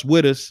the bus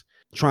with us,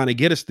 trying to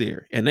get us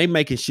there, and they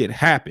making shit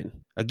happen.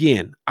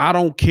 Again, I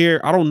don't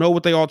care. I don't know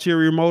what their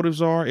ulterior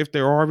motives are, if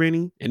there are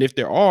any. And if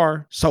there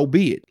are, so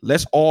be it.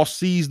 Let's all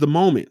seize the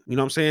moment. You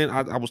know what I'm saying?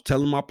 I was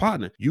telling my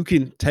partner, you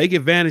can take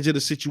advantage of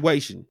the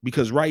situation,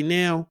 because right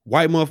now,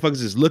 white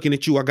motherfuckers is looking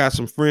at you. I got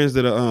some friends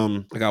that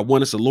are, I got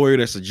one that's a lawyer,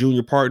 that's a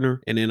junior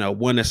partner, and then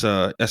one that's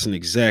an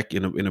exec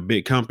in a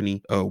big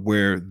company,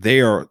 where they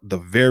are the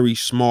very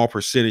small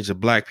percentage of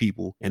black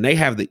people, and they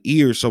have the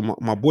ear. So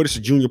my boy that's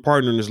a junior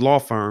partner in his law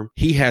firm,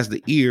 he has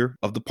the ear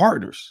of the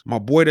partners. My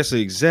boy that's an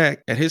exec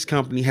at his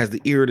company has the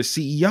ear of the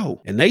CEO,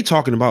 and they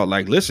talking about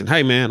like, listen,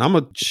 hey man, I'm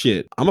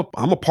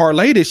a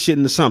parlay this shit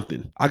into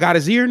something. I got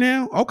his ear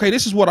now. Okay,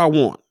 this is what I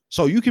want.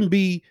 So you can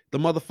be the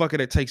motherfucker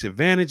that takes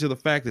advantage of the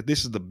fact that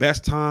this is the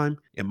best time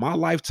in my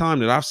lifetime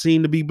that I've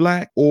seen to be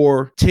black,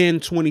 or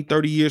 10, 20,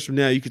 30 years from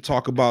now, you could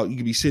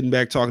be sitting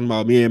back talking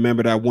about, man,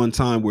 remember that one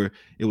time where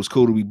it was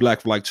cool to be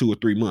black for like 2 or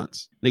 3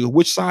 months. Nigga,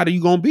 which side are you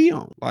going to be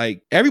on?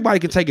 Like, everybody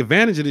can take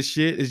advantage of this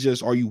shit. It's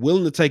just, are you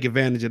willing to take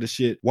advantage of the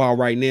shit while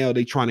right now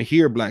they trying to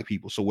hear black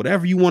people? So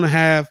whatever you want to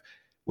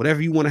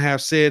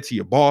have said to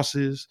your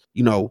bosses,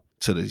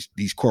 to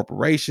these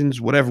corporations,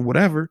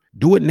 whatever.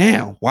 Do it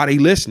now. Why they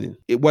listening?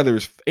 Whether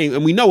it's,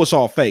 and we know it's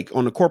all fake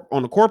on the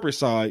corporate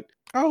side.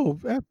 Oh,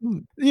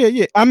 absolutely.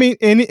 Yeah. I mean,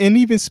 and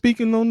even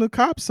speaking on the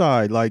cop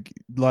side, like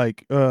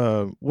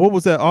what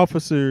was that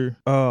officer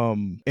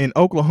in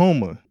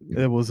Oklahoma?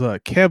 It was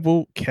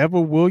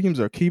Kevo Williams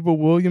or Kiva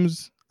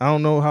Williams. I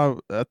don't know how.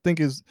 I think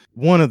it's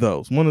one of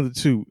the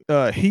two.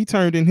 He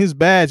turned in his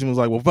badge and was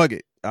like, "Well, fuck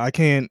it. I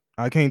can't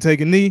take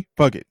a knee.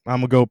 Fuck it. I'm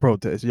gonna go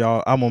protest,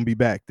 y'all. I'm gonna be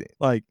back then."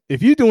 Like,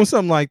 if you're doing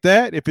something like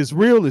that, if it's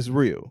real, it's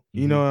real.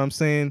 You know what I'm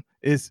saying?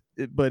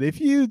 But if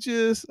you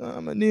just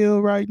I'm a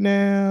kneel right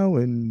now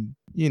and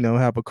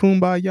have a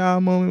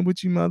kumbaya moment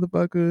with you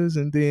motherfuckers,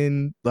 and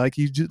then like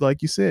you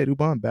said,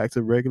 Ubon, back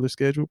to regular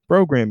scheduled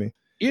programming.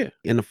 Yeah.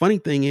 And the funny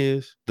thing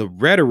is the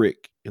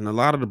rhetoric and a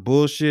lot of the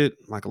bullshit,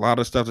 like a lot of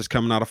the stuff that's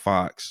coming out of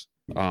Fox,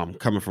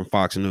 coming from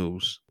Fox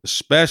News,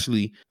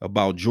 especially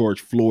about George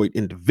Floyd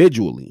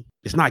individually,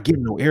 it's not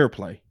getting no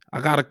airplay.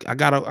 I got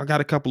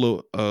a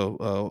couple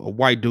of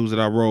white dudes that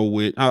I roll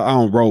with. I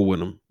don't roll with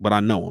them, but I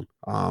know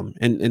them.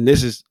 And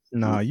this is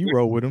you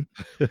roll with them.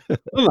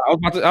 No,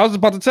 I was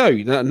about to tell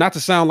you, not to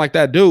sound like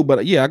that dude,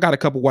 but yeah, I got a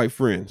couple white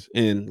friends,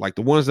 and like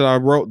the ones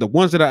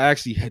that I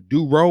actually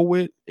do roll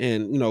with,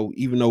 and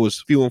even though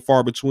it's few and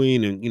far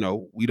between, and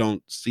we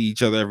don't see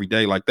each other every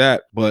day like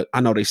that, but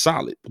I know they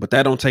solid. But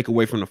that don't take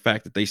away from the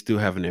fact that they still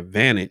have an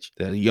advantage.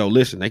 That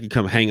listen, they can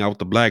come hang out with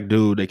the black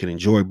dude, they can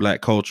enjoy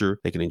black culture,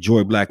 they can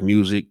enjoy black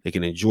music, they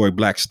can enjoy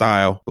black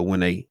style. But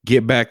when they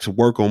get back to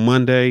work on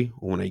Monday,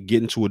 or when they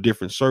get into a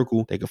different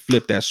circle, they can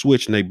flip that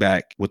switch and they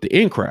back with the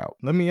in crowd.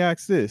 Let me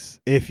ask this: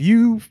 if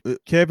you,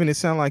 Kevin, it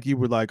sounded like you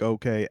were like,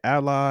 okay,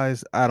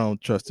 allies, I don't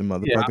trust them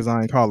motherfuckers.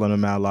 I ain't calling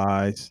them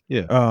allies.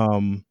 Yeah.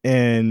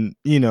 And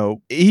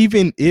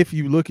even if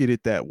you look at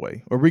it that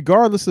way, or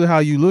regardless of how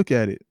you look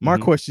at it, my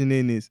question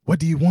then is, what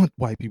do you want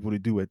white people to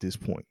do at this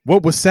point?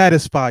 What would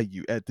satisfy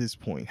you at this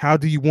point? How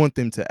do you want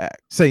them to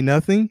act? Say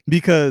nothing?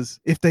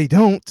 Because if they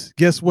don't,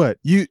 guess what?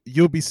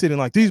 You'll be sitting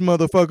like, these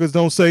motherfuckers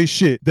don't say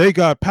shit. They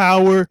got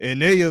power and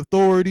they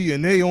authority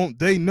and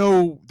they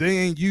know they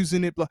ain't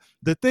using it.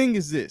 The thing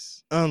is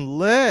this: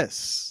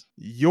 unless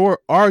your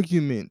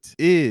argument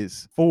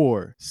is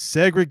for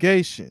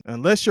segregation,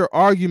 unless your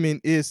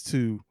argument is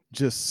to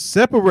just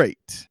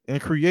separate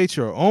and create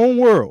your own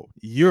world,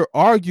 you're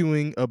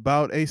arguing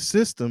about a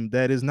system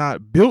that is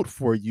not built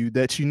for you,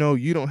 that you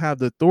don't have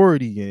the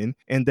authority in,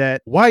 and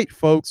that white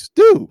folks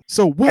do.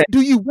 So what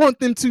do you want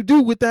them to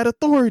do with that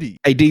authority?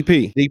 Hey,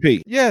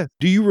 DP. Yeah.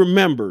 Do you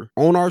remember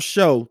on our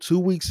show 2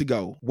 weeks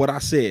ago what I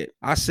said?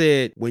 I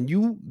said, when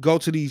you go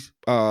to these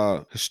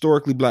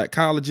historically black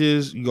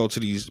colleges, you go to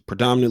these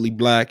predominantly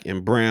black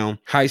and brown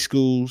high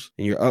schools,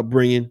 and your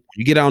upbringing,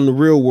 you get out in the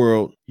real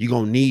world, you're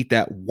going to need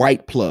that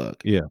white plug.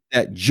 Yeah.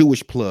 That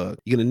Jewish plug.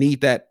 You're going to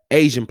need that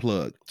Asian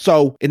plug.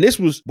 So, and this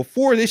was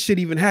before this shit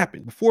even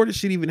happened.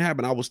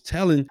 I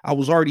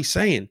was already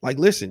saying, like,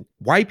 listen,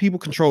 white people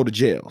control the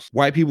jails.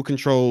 White people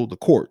control the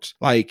courts.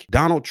 Like,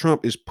 Donald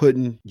Trump is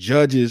putting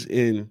judges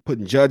in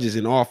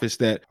office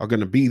that are going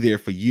to be there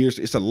for years.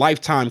 It's a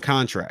lifetime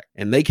contract,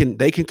 and they can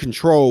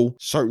control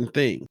certain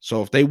things.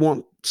 So if they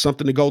want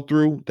something to go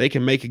through, they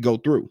can make it go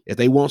through. If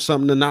they want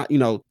something to not,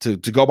 to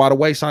go by the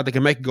wayside, they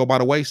can make it go by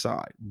the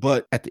wayside.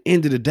 But at the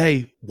end of the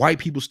day, white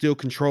people still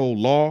control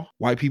law.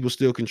 White people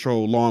still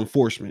control law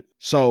enforcement.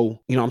 So,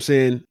 what I'm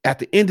saying, at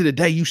the end of the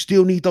day, you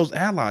still need those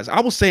allies.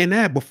 I was saying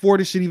that before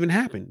this shit even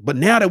happened. But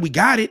now that we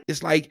got it,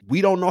 it's like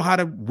we don't know how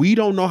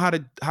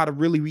to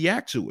really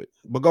react to it.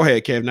 But go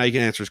ahead, Kev. Now you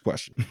can answer his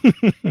question.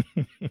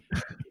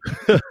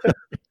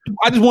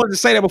 I just wanted to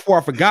say that before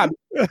I forgot.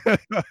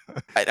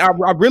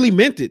 I really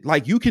meant it.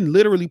 Like, you can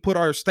literally put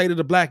our State of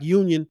the Black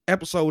Union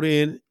episode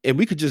in and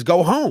we could just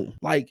go home.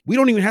 Like, we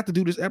don't even have to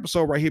do this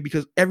episode right here,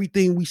 because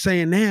everything we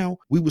saying now,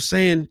 we were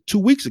saying 2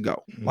 weeks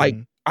ago. Like,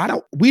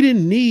 we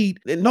didn't need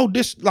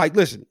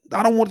listen,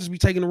 I don't want this to be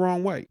taken the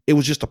wrong way. It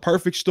was just a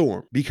perfect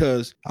storm,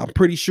 because I'm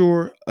pretty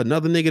sure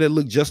another nigga that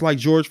looked just like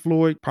George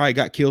Floyd probably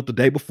got killed the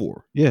day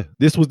before. Yeah.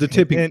 This was the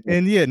tipping.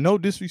 And yeah, no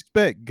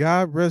disrespect.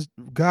 God rest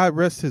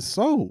his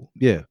soul.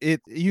 Yeah.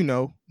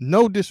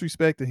 No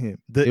disrespect to him.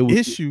 The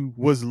issue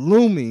was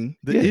looming.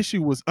 The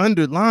issue was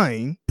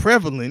underlying,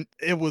 prevalent.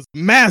 It was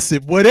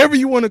massive. Whatever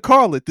you want to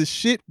call it. The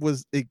shit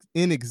was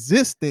in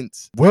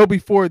existence well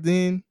before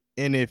then.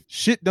 And if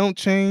shit don't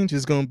change,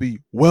 it's going to be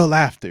well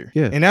after.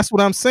 Yeah. And that's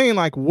what I'm saying.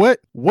 Like, what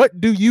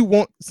do you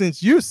want?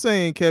 Since you're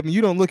saying, Kevin,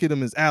 you don't look at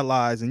them as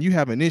allies and you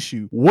have an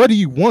issue, what do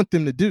you want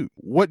them to do?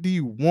 What do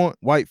you want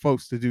white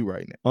folks to do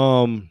right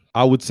now?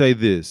 I would say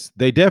this.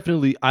 I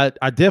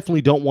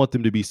definitely don't want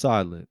them to be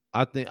silent.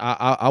 I think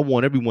I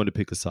want everyone to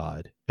pick a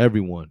side.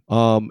 Everyone.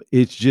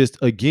 It's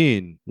just,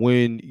 again,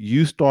 when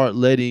you start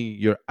letting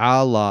your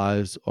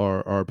allies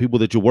or people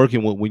that you're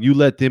working with, when you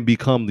let them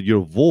become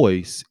your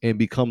voice and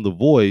become the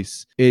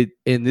voice, and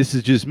this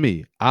is just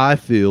me, I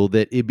feel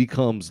that it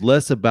becomes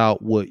less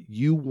about what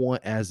you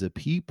want as a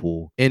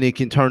people, and it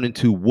can turn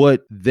into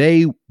what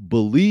they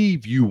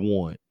believe you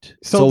want.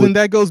 So then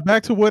that goes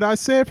back to what I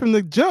said from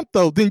the jump,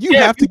 though. Then you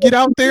have to get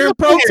out there and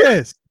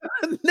protest.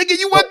 Nigga,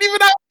 you wasn't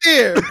even out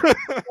there.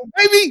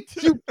 Maybe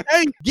you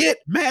can't get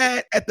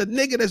mad at the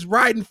nigga that's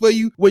riding for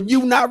you when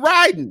you not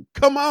riding.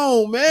 Come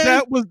on,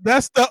 man.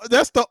 That's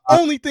the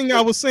only thing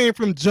I was saying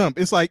from jump.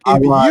 It's like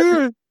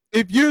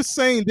if you're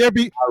saying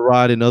I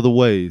ride in other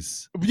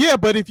ways. yeah,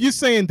 but if you're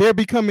saying they're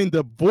becoming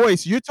the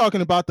voice, you're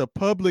talking about the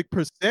public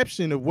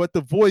perception of what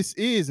the voice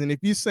is. And if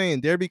you're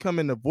saying they're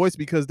becoming the voice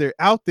because they're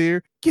out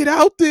there, get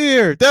out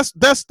there. That's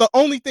the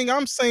only thing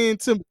I'm saying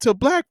to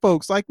black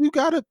folks. Like, you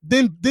gotta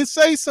then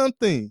say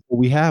something.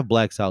 We have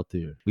blacks out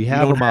there. We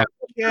have them out.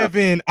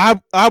 Kevin,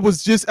 I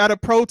was just at a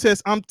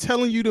protest. I'm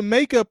telling you the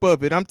makeup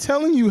of it. I'm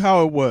telling you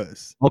how it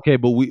was. Okay,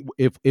 but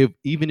if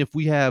even if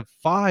we have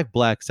 5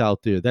 blacks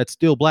out there, that's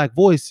still black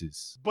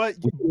voices.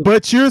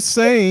 But you're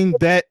saying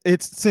that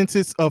since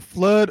it's a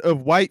flood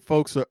of white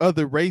folks or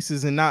other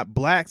races and not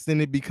blacks, then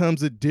it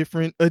becomes a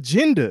different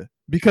agenda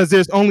because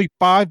there's only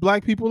 5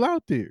 black people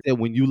out there. And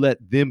when you let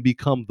them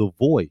become the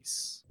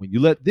voice,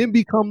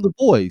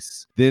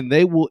 then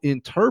they will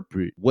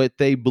interpret what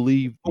they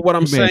believe. But what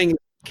I'm saying,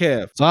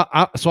 Kev. So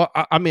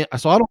I mean, I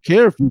don't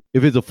care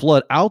if it's a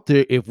flood out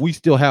there. If we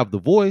still have the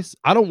voice,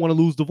 I don't want to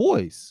lose the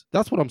voice.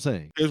 That's what I'm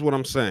saying. Here's what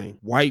I'm saying.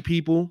 White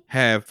people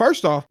have,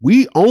 first off,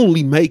 we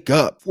only make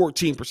up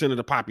 14% of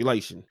the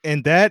population.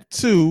 And that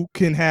too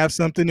can have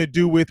something to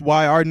do with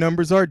why our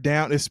numbers are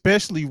down,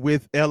 especially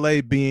with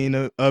LA being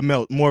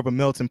more of a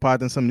melting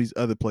pot than some of these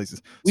other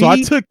places. So I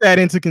took that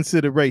into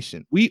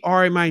consideration. We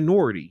are a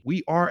minority.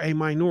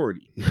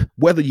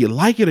 Whether you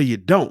like it or you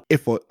don't.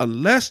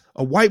 Unless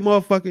a white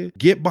motherfucker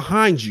get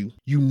behind you,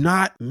 you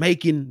not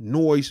making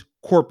noise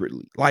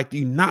corporately. Like,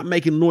 you're not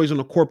making noise on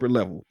a corporate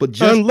level. But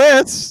just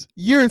unless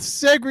you're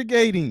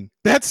segregating.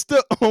 That's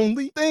the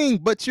only thing.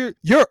 But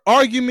your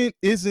argument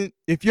isn't,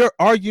 if your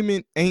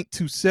argument ain't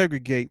to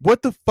segregate,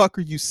 what the fuck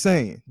are you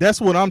saying?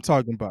 That's what I'm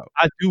talking about.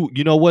 I do.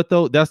 You know what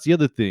though? That's the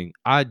other thing.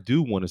 I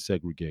do want to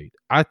segregate.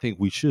 I think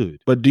we should.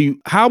 But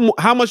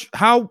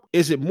how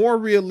is it more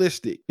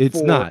realistic? It's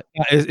not.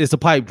 It's a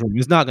pipe dream.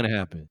 It's not going to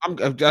happen.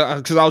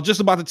 Because I was just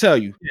about to tell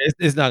you.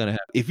 It's not going to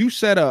happen. If you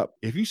set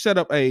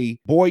up a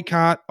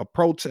boycott, a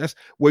protest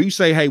where you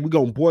say, hey, we're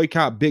going to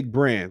boycott big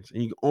brands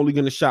and you're only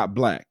going to shop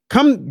black.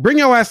 Bring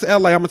your ass to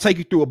LA. I'm gonna take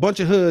you through a bunch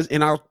of hoods,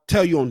 and I'll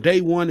tell you on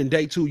day 1 and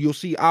day 2, you'll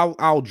see.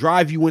 I'll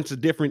drive you into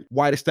different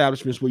white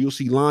establishments where you'll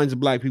see lines of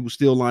black people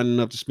still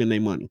lining up to spend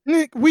their money.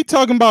 Nick, we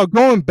talking about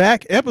going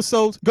back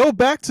episodes. Go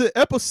back to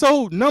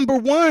episode number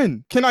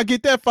 1. Can I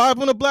get that 5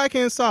 on the black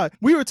hand side?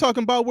 We were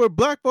talking about where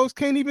black folks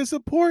can't even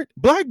support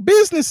black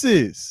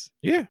businesses.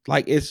 Yeah,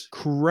 like, it's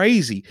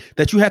crazy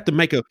that you have to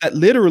make that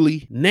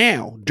literally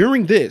now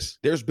during this.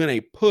 There's been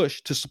a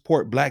push to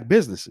support black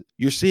businesses.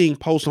 You're seeing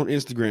posts on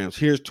Instagrams.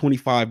 Here's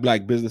 25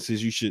 black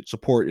businesses you should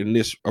support in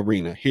this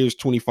arena. Here's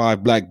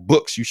 25 black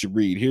books you should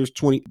read. Here's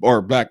 20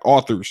 or black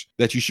authors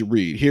that you should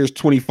read. Here's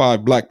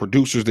 25 black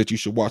producers that you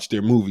should watch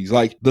their movies.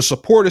 Like, the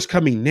support is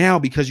coming now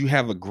because you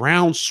have a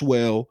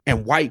groundswell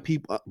and white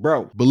people,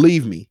 bro.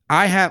 Believe me,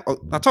 I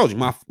told you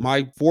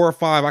my 4 or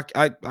 5.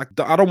 I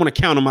don't want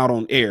to count them out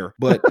on air,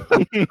 but.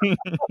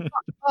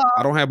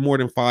 I don't have more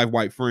than 5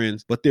 white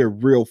friends, but they're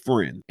real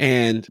friends.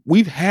 And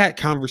we've had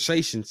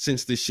conversations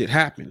since this shit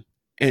happened.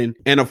 And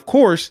of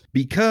course,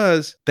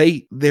 because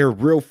they're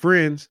real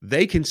friends,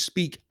 they can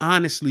speak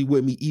honestly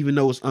with me, even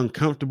though it's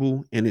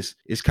uncomfortable and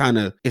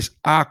it's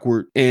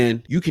awkward.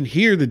 And you can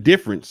hear the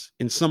difference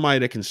in somebody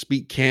that can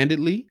speak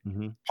candidly,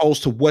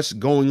 opposed to what's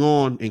going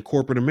on in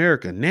corporate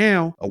America.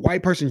 Now, a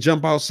white person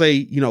jump out,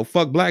 say,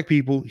 fuck black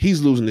people.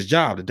 He's losing his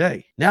job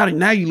today. Now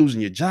you're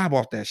losing your job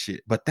off that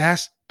shit. But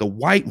that's the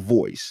white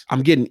voice.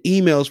 I'm getting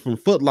emails from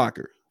Foot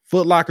Locker.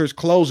 Foot Locker's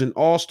closing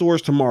all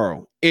stores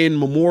tomorrow in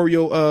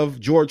memorial of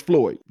George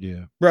Floyd.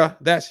 Yeah. Bruh,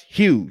 that's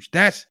huge.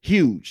 That's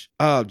huge.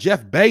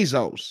 Jeff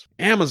Bezos,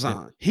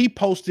 Amazon, he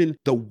posting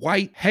the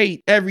white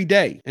hate every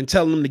day and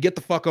telling them to get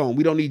the fuck on.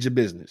 We don't need your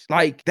business.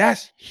 Like,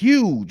 that's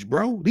huge,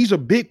 bro. These are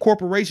big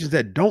corporations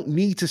that don't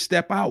need to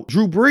step out.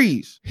 Drew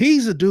Brees,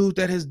 he's a dude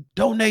that has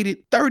donated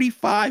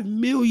 $35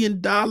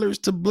 million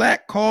to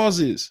black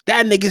causes.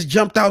 That nigga's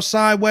jumped out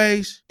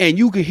sideways, and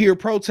you can hear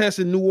protests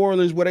in New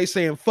Orleans where they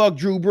saying, fuck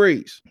Drew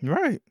Brees.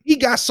 Right. He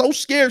got so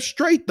scared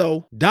straight,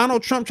 though.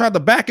 Donald Trump tried to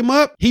back him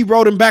up. He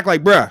wrote him back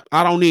like, bruh,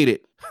 I don't need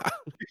it.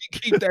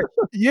 Keep that.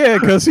 Yeah,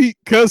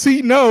 because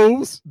he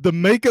knows the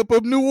makeup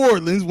of New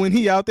Orleans when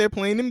he out there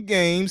playing them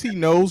games. He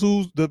knows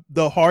who's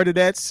the heart of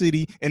that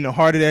city and the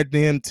heart of that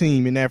damn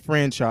team in that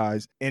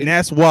franchise. And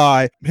that's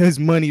why his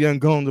money done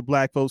gone to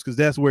black folks, because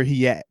that's where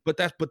he at. But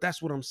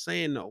that's what I'm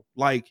saying, though.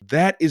 Like,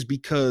 that is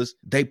because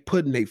they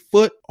putting their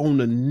foot on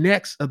the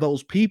necks of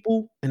those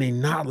people and they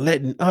not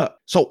letting up.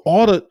 So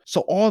all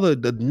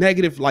the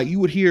negative, like, you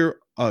would hear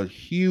a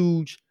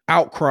huge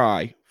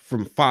outcry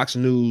from Fox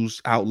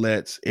News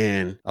outlets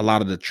and a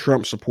lot of the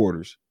Trump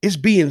supporters. it's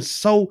being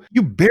so,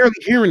 you're barely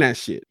hearing that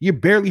shit. You're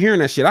barely hearing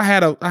that shit. I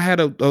had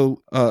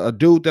a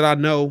dude that I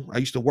know, I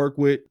used to work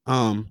with,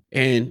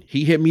 and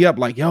he hit me up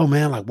like, yo,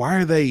 man, like, why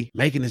are they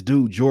making this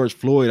dude George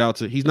Floyd out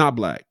to, he's not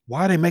black.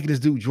 Why are they making this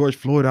dude George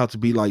Floyd out to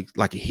be like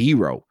a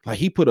hero? Like,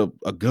 he put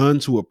a gun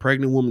to a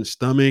pregnant woman's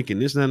stomach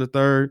and this, that, and the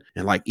third.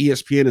 And like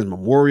ESPN is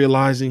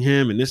memorializing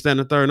him and this, that, and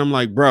the third. And I'm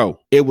like, bro,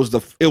 it was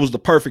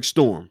the perfect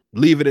storm.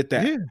 Leave it at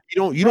that. Yeah.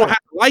 You don't have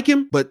to like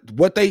him, but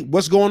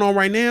what's going on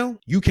right now,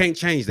 you can't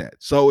change that.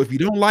 So if you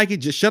don't like it,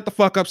 just shut the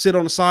fuck up, sit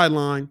on the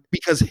sideline,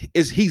 because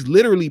he's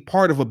literally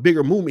part of a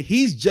bigger movement.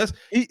 He is.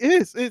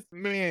 It's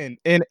man.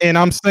 And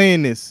I'm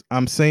saying this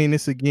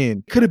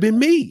again. Could have been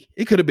me.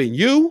 It could have been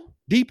you,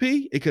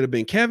 DP. It could have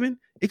been Kevin.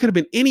 It could have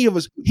been any of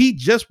us. He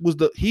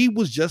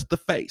was just the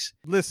face.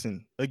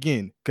 Listen,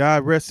 again,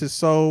 God rest his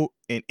soul,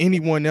 and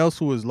anyone else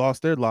who has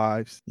lost their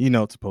lives,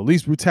 to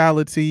police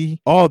brutality,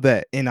 all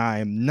that. And I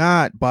am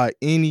not by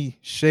any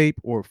shape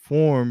or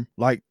form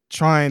like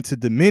trying to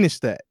diminish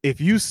that.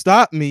 If you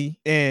stop me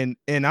and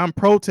I'm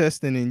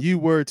protesting and you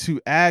were to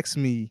ask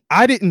me,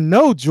 I didn't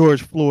know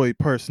George Floyd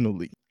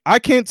personally. I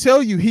can't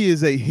tell you he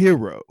is a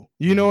hero.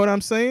 You know what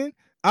I'm saying?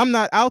 I'm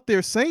not out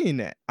there saying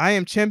that. I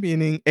am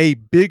championing a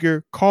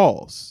bigger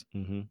cause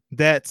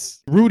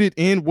that's rooted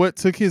in what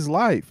took his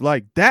life.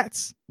 Like,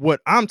 that's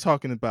what I'm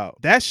talking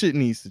about. That shit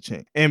needs to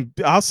change. And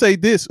I'll say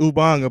this,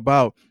 Ubang,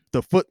 about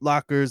the Foot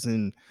Lockers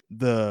and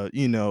the,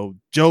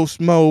 Joe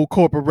Smo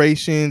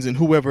corporations and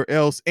whoever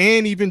else,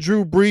 and even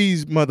Drew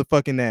Brees'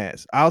 motherfucking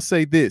ass. I'll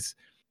say this.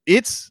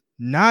 It's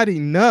not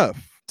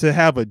enough to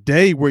have a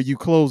day where you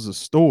close a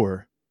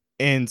store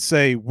and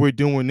say, we're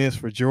doing this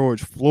for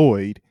George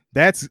Floyd.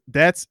 That's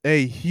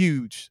a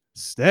huge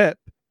step,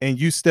 and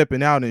you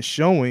stepping out and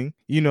showing,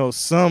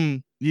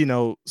 some,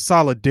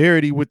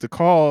 solidarity with the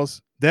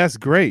cause. That's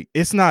great.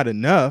 It's not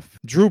enough.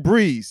 Drew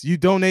Brees, you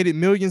donated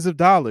millions of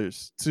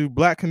dollars to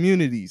black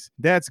communities.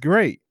 That's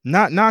great.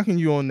 Not knocking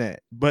you on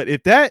that. But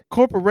if that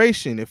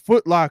corporation, if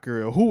Foot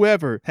Locker or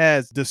whoever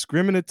has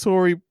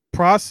discriminatory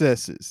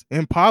processes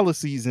and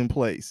policies in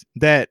place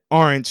that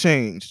aren't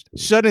changed,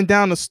 shutting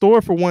down a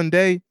store for one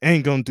day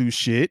ain't gonna do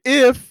shit.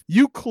 If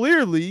you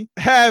clearly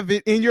have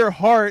it in your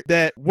heart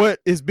that what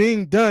is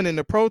being done in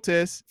the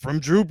protests from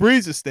Drew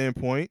Brees'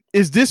 standpoint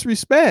is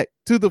disrespect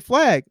to the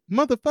flag,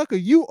 motherfucker,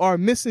 you are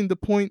missing the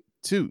point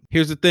too.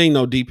 Here's the thing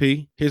though,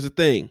 DP. Here's the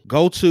thing.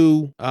 Go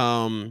to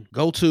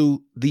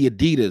the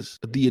Adidas.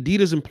 The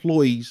Adidas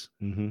employees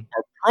are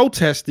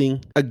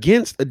protesting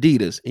against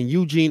Adidas in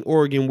Eugene,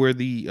 Oregon, where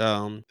the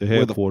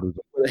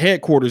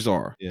headquarters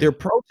are. Yeah. They're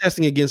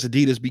protesting against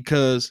Adidas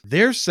because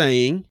they're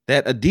saying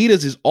that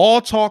Adidas is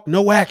all talk,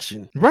 no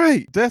action.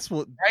 Right. That's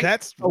what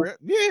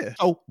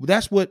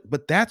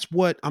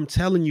I'm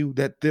telling you,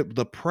 that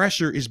the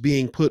pressure is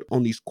being put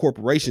on these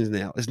corporations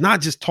now. It's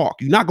not just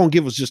talk. You're not going to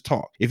give us just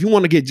talk. If you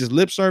want to get just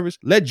lip service,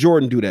 let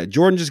Jordan do that.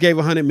 Jordan just gave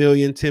 100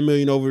 million, 10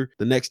 million over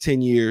the next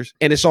 10 years,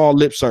 and it's all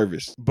lip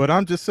service. But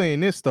I'm just saying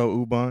this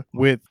though, Ubang,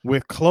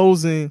 with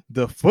closing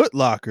the Foot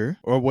Locker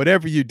or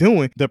whatever you're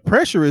doing, the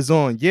pressure is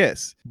on,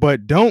 yes.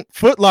 But don't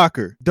Foot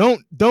Locker.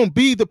 Don't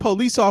be the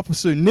police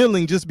officer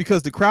kneeling just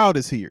because the crowd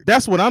is here.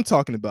 That's what I'm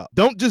talking about.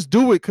 Don't just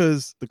do it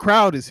because the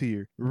crowd is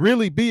here.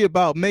 Really be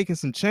about making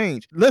some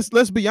change.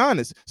 Let's be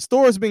honest.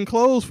 Store's been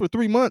closed for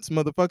 3 months,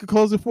 motherfucker.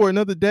 Close it for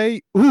another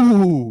day.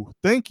 Ooh,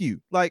 thank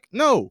you. Like,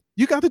 no,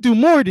 you got to do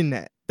more than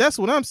that. That's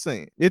what I'm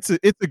saying. It's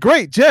a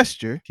great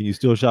gesture. Can you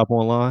still shop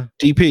online?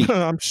 DP.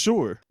 I'm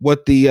sure.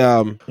 What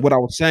I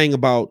was saying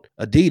about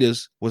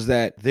Adidas was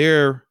that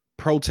they're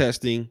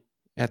protesting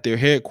at their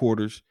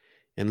headquarters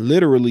and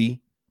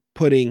literally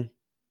putting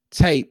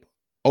tape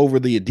over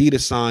the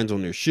Adidas signs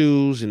on their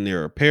shoes and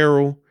their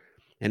apparel.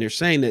 And they're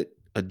saying that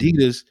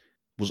Adidas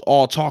was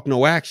all talk,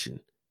 no action.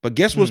 But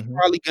guess what's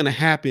probably going to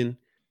happen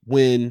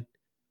when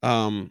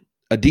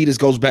Adidas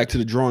goes back to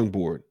the drawing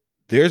board?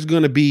 There's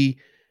going to be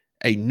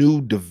a new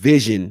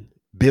division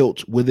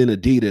built within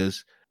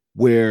Adidas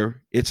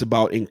where it's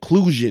about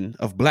inclusion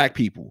of black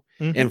people.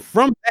 And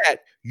from that,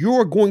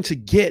 you're going to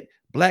get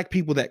black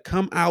people that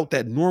come out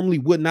that normally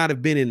would not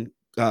have been in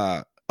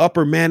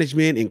upper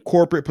management in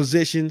corporate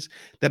positions,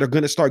 that are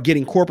going to start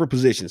getting corporate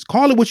positions.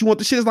 Call it what you want.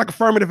 The shit is like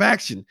affirmative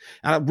action.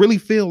 And I really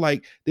feel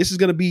like this is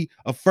going to be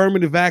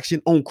affirmative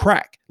action on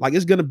crack. Like,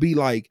 it's going to be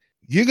like,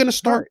 you're going to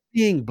start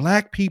seeing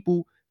black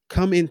people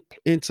come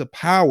into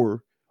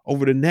power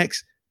over the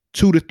next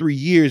 2 to 3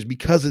 years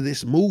because of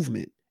this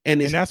movement.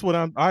 And that's what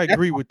I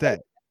agree with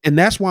that. And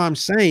that's why I'm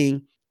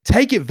saying,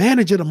 take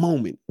advantage of the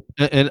moment.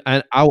 And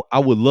I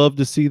would love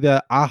to see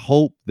that. I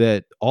hope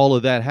that all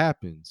of that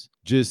happens.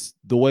 Just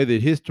the way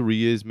that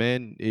history is,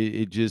 man,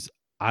 it just,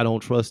 I don't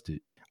trust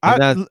it. I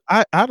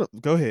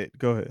don't. Go ahead.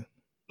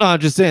 No, I'm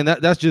just saying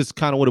that's just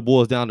kind of what it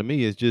boils down to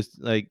me. It's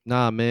just like,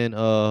 nah,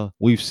 man,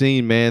 we've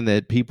seen, man,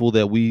 that people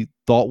that we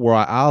thought were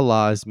our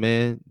allies,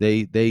 man,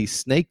 they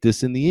snaked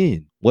us in the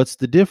end. What's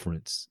the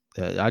difference?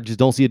 I just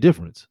don't see a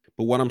difference.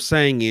 But what I'm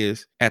saying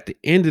is, at the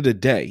end of the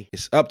day,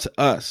 it's up to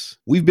us.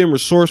 We've been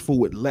resourceful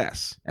with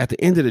less. At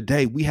the end of the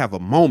day, we have a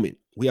moment.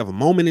 We have a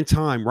moment in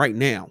time right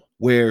now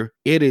where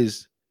it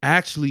is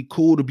actually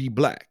cool to be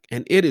black,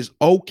 and it is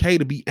okay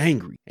to be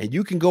angry. And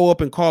you can go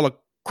up and call a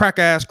crack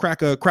ass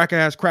cracker,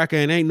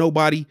 and ain't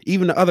nobody,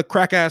 even the other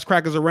crack ass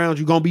crackers around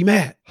you, gonna be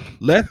mad.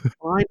 Let's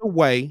find a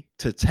way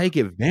to take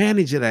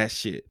advantage of that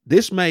shit.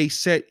 This may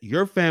set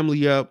your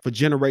family up for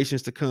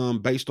generations to come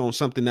based on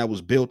something that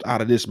was built out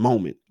of this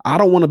moment. I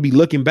don't want to be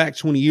looking back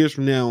 20 years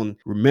from now and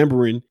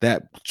remembering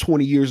that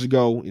 20 years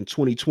ago in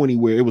 2020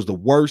 where it was the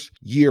worst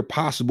year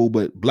possible,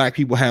 but black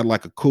people had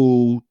like a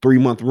cool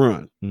 3-month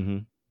run. Mm-hmm.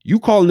 You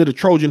calling it a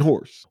Trojan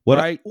horse,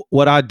 right?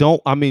 What I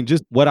don't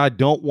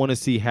want to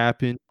see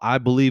happen, I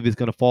believe is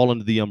going to fall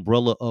under the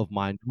umbrella of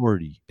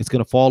minority. It's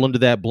going to fall under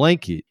that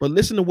blanket. But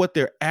listen to what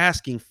they're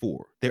asking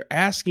for. They're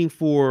asking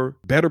for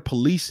better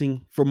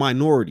policing for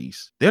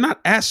minorities. They're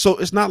not asked. So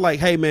it's not like,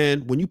 hey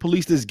man, when you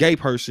police this gay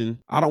person,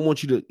 I don't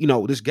want you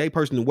to, this gay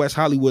person in West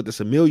Hollywood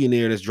that's a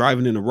millionaire that's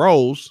driving in a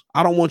Rolls.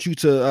 I don't want you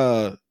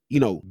to,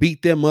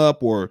 beat them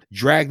up or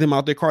drag them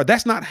out their car.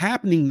 That's not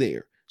happening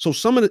there. So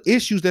some of the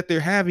issues that they're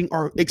having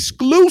are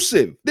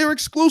exclusive. They're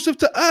exclusive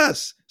to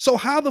us. So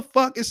how the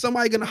fuck is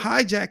somebody going to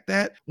hijack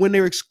that when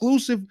they're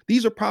exclusive?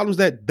 These are problems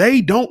that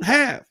they don't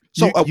have.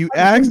 So you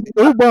asked,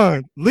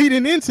 Uban,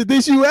 leading into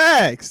this, you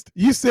asked.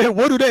 You said,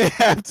 what do they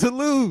have to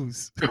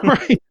lose?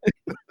 Right.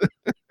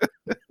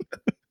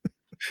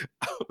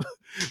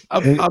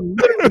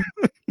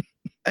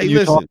 Hey,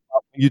 listen.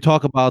 You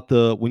talk about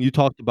when you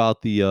talked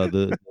about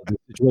the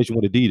situation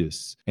with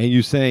Adidas, and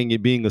you saying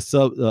it being a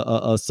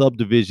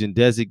subdivision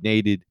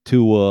designated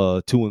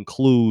to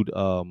include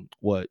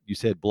what you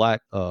said,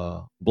 black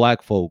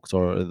folks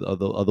or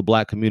the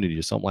black community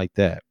or something like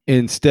that.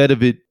 Instead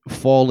of it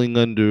falling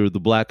under the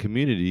black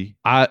community,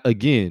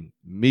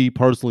 me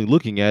personally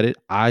looking at it,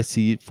 I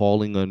see it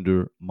falling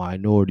under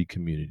minority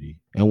community.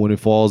 And when it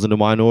falls in the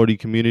minority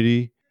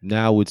community,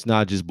 now it's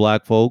not just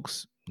black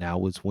folks.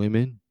 Now it's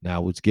women.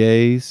 Now it's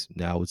gays.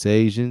 Now it's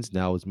Asians.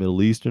 Now it's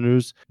Middle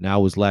Easterners.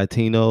 Now it's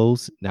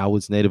Latinos. Now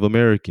it's Native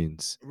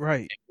Americans.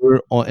 Right.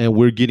 And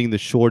we're getting the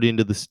short end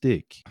of the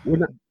stick.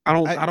 I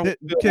don't.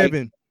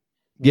 Kevin.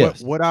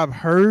 Yes. What I've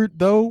heard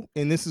though,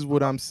 and this is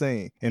what I'm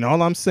saying, and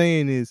all I'm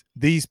saying is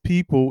these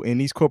people and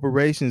these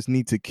corporations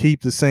need to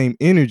keep the same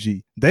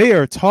energy. They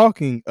are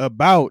talking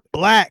about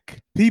black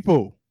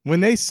people.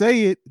 When they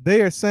say it,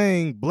 they are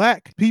saying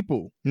black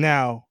people.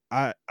 Now,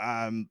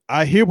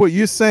 I hear what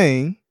you're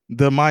saying,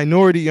 the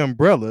minority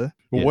umbrella,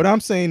 but what I'm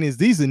saying is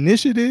these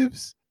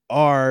initiatives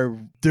are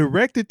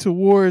directed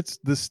towards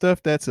the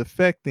stuff that's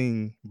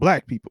affecting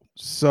black people.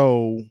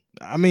 So,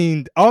 I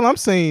mean, all I'm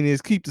saying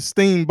is keep the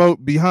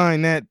steamboat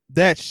behind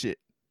that shit.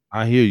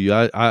 I hear you.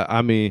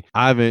 I mean,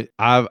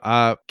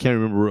 I can't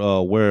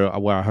remember where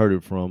I heard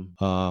it from.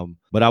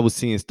 But I was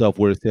seeing stuff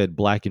where it said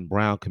black and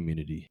brown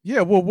community. Yeah.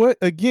 Well,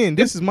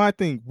 this is my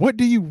thing. What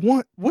do you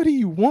want? What do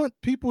you want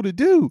people to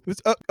do?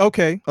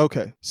 Okay.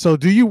 So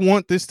do you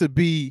want this to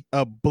be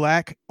a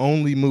black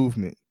only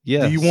movement?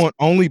 Yes. Do you want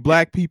only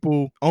black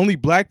people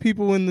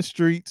in the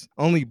streets,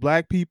 only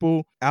black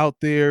people out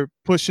there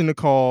pushing the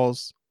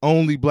calls?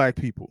 Only black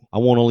people. I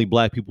want only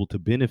black people to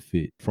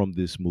benefit from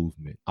this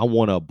movement. I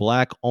want a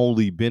black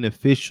only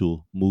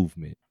beneficial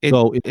movement.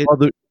 So if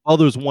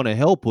others want to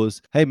help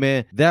us, hey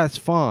man, that's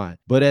fine.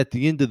 But at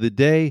the end of the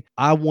day,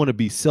 I want to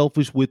be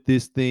selfish with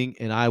this thing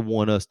and I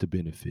want us to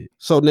benefit.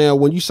 So now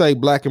when you say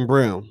black and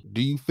brown,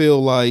 do you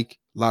feel like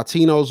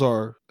Latinos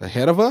are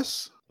ahead of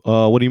us?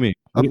 What do you mean?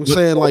 I'm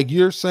saying, like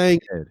you're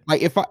saying,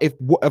 like if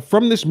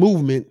from this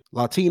movement,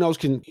 Latinos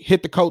can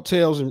hit the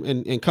coattails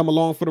and come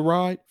along for the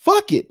ride.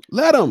 Fuck it,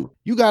 let them.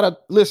 You gotta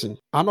listen.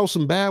 I know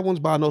some bad ones,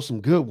 but I know some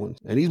good ones.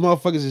 And these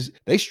motherfuckers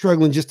they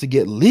struggling just to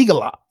get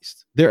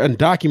legalized. They're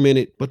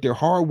undocumented, but they're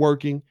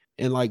hardworking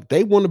and like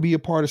they want to be a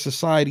part of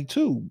society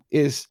too.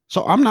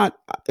 So I'm not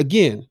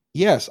again.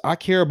 Yes, I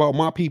care about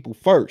my people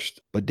first,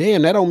 but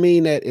damn, that don't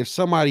mean that if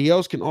somebody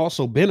else can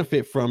also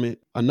benefit from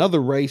it,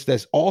 another race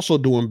that's also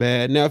doing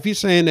bad. Now, if you're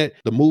saying that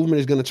the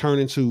movement is going to turn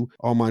into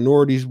all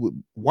minorities,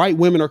 white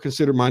women are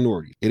considered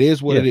minorities. It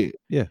is what it is.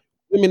 Yeah.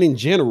 Women in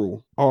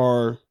general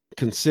are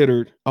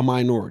considered a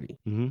minority.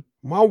 Mm-hmm.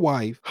 My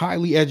wife,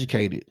 highly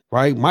educated,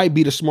 right? Might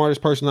be the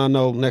smartest person I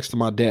know next to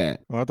my dad.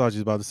 Oh, I thought you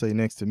was about to say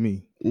next to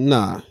me.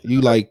 Nah,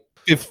 you like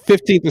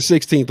 15th or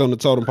 16th on the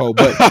totem pole,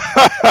 but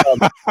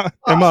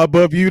am I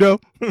above you though?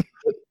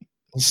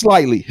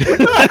 Slightly.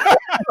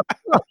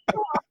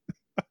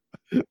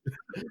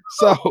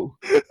 So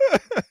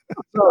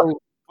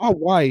my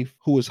wife,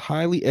 who is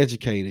highly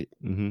educated,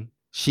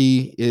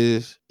 she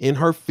is in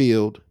her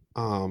field.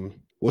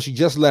 She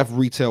just left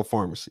retail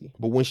pharmacy,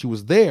 but when she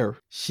was there,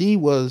 she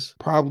was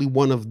probably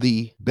one of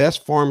the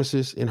best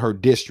pharmacists in her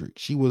district.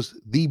 She was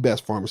the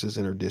best pharmacist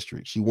in her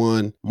district. She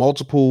won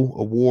multiple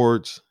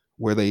awards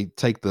where they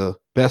take the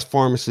best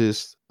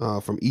pharmacists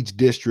from each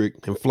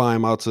district and fly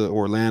them out to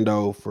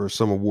Orlando for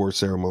some award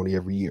ceremony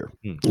every year.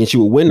 And she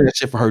would win that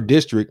shit for her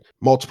district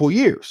multiple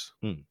years.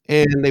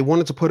 And they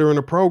wanted to put her in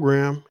a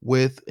program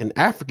with an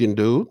African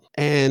dude.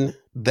 And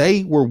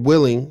they were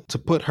willing to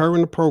put her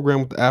in the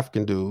program with the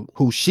African dude,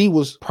 who she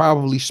was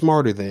probably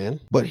smarter than.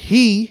 But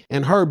he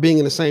and her being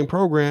in the same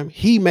program,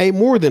 he made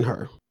more than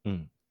her.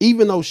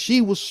 even though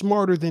she was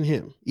smarter than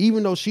him,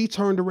 even though she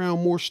turned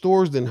around more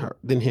stores than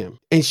him.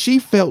 And she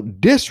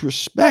felt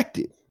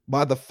disrespected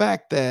by the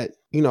fact that,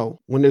 you know,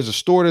 when there's a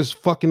store that's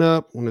fucking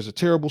up, when there's a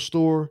terrible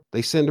store,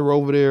 they send her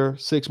over there.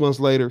 6 months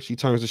later, she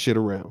turns the shit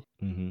around.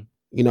 Mm-hmm.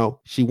 You know,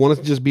 she wanted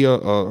to just be a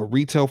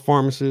retail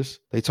pharmacist.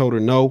 They told her,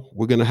 no,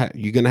 you're going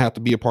to have to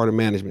be a part of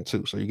management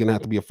too. So you're going to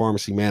have to be a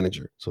pharmacy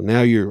manager. So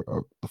now you're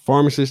the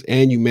pharmacist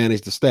and you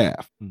manage the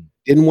staff.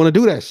 Didn't want to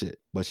do that shit,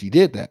 but she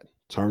did that,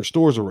 turned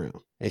stores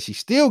around, and she's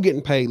still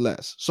getting paid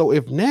less. So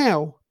if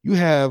now you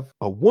have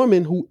a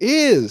woman who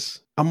is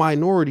a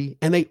minority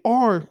and they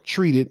are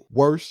treated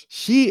worse,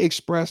 she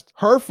expressed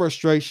her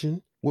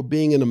frustration with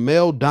being in a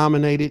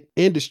male-dominated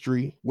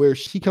industry where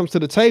she comes to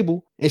the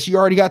table and she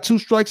already got 2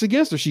 strikes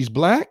against her. She's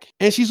black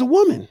and she's a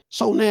woman.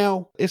 So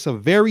now it's a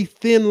very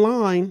thin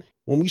line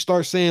when we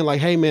start saying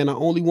like, hey man, I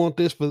only want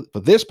this for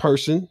this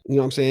person. You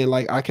know what I'm saying?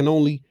 Like I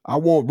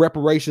want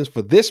reparations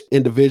for this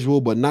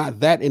individual, but not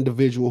that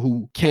individual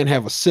who can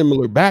have a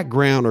similar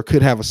background or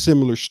could have a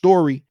similar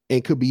story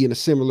and could be in a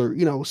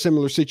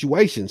similar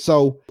situation.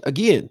 So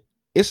again,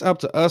 it's up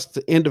to us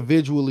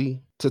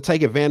to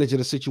take advantage of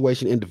the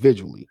situation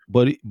individually.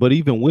 But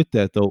even with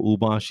that though,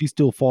 Uban, she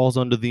still falls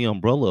under the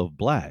umbrella of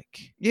black.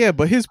 Yeah,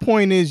 but his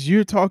point is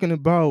you're talking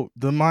about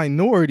the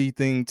minority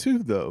thing too,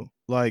 though.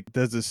 Like,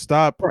 does it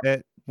stop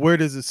at where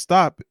does it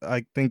stop?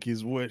 I think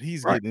is what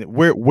he's getting at.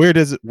 Where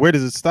does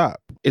it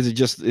stop? Is it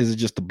just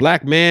the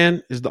black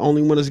man is the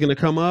only one that's going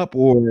to come up,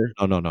 or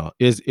no?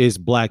 It's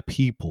black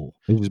people.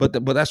 But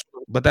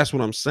that's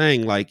what I'm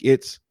saying. Like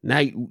it's now,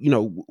 you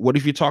know, what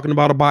if you're talking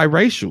about a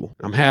biracial?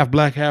 I'm half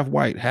black, half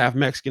white, half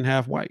Mexican,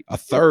 half white, a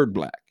third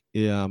black.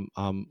 Yeah,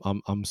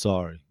 I'm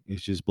sorry.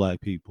 It's just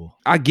black people.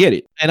 I get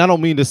it. And I don't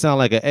mean to sound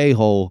like an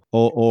a-hole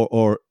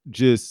or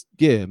just,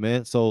 yeah,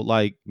 man. So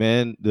like,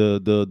 man, the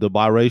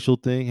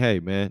biracial thing, hey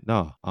man,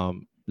 no.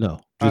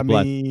 I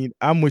mean,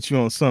 I'm with you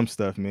on some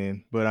stuff,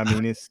 man. But I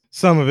mean, it's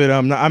some of it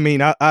I'm not. I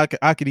mean,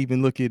 I could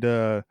even look at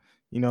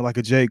you know, like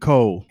a J.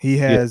 Cole. He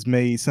has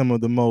made some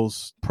of the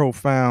most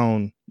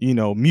profound, you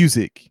know,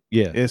 music.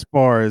 Yeah. As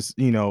far as,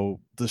 you know,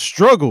 the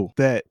struggle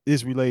that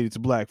is related to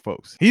black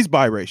folks. He's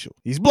biracial.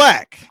 He's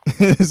black.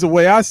 Is the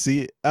way I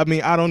see it. I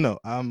mean, I don't know.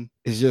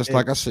 It's just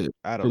like I said.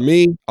 For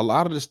me, a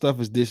lot of this stuff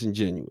is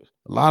disingenuous.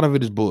 A lot of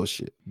it is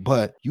bullshit.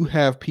 But you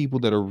have people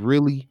that are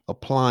really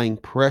applying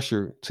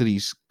pressure to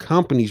these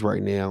companies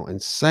right now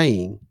and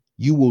saying,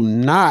 you will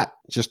not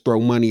just throw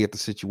money at the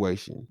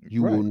situation.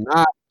 You will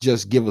not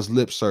just give us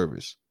lip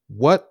service.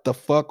 What the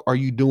fuck are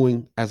you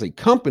doing as a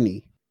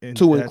company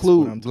to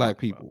include black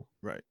people?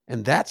 Right.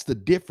 And that's the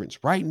difference.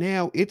 Right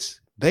now, look,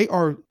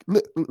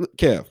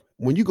 Kev,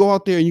 when you go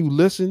out there and you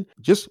listen,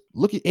 just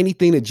look at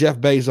anything that Jeff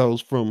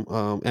Bezos from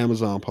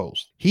Amazon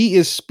posts. He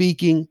is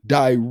speaking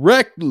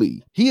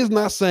directly. He is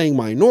not saying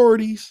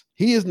minorities.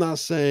 He is not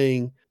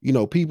saying, you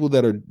know, people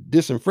that are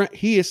disenfranchised.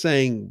 He is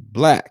saying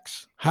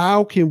blacks.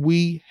 How can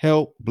we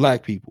help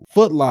black people?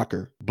 Foot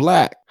Locker,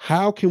 black.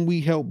 How can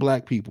we help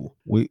black people?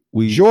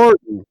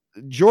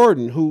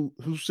 Jordan,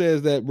 who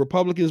says that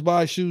Republicans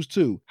buy shoes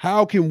too.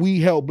 How can we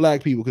help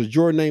black people? Because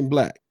Jordan ain't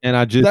black. And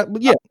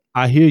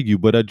I hear you,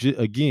 but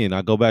again,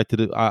 I go back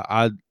to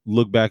I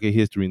look back at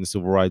history in the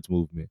civil rights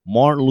movement.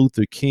 Martin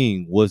Luther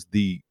King was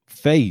the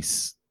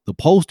face, the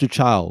poster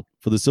child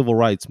for the civil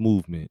rights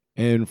movement.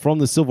 And from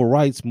the civil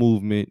rights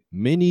movement,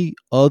 many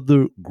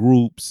other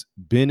groups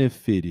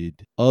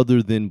benefited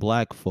other than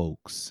black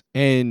folks.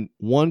 And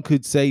one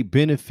could say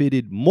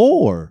benefited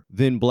more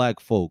than black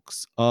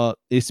folks,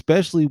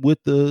 especially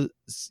with the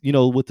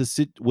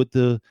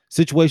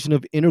situation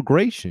of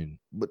integration.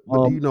 But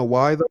do you know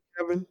why though,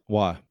 Kevin?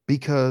 Why?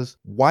 Because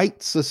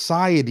white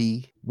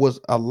society was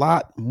a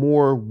lot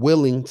more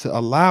willing to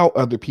allow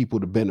other people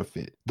to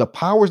benefit. The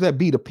powers that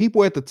be, the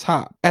people at the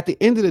top, at the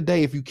end of the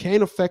day, if you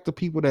can't affect the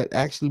people that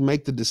actually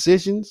make the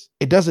decisions,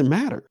 it doesn't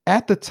matter.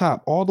 At the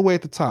top, all the way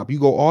at the top, you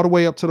go all the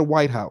way up to the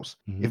White House.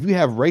 Mm-hmm. If you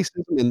have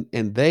racism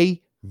and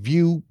they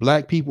view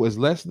black people as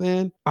less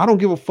than, I don't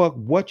give a fuck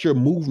what your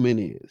movement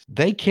is.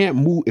 They can't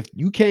move. If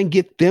you can't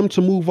get them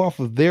to move off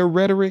of their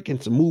rhetoric and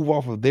to move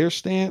off of their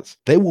stance,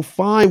 they will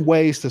find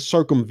ways to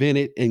circumvent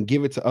it and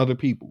give it to other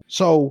people.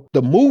 So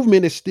the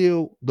movement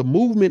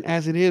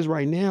as it is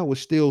right now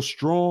is still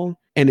strong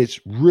and it's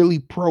really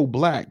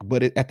pro-black.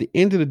 But at the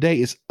end of the day,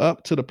 it's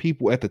up to the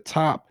people at the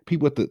top,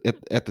 people at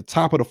the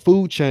top of the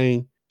food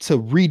chain to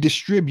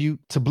redistribute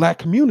to black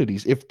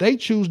communities. If they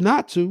choose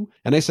not to,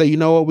 and they say, you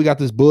know what, we got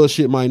this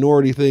bullshit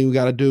minority thing we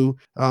got to do.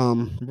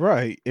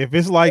 Right. If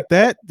it's like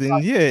that,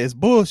 then yeah, it's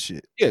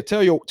bullshit. Yeah.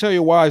 Tell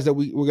your wives that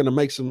we're going to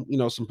make some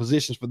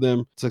positions for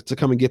them to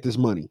come and get this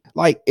money.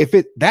 Like if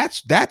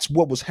that's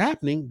what was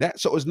happening.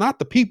 So it's not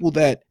the people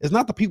that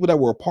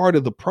were a part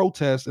of the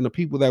protest and the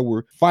people that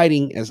were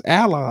fighting as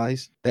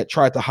allies that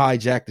tried to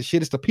hijack the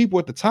shit. It's the people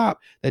at the top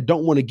that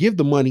don't want to give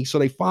the money. So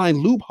they find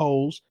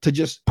loopholes to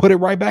just put it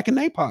right back in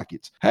their pocket.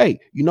 pockets. Hey,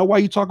 you know why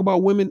you talk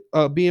about women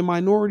being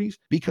minorities?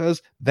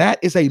 Because that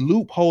is a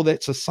loophole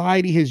that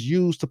society has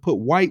used to put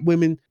white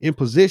women in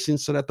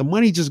positions so that the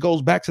money just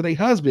goes back to their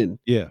husband.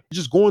 Yeah.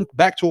 Just going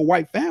back to a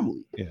white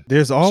family.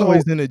 There's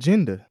always an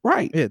agenda.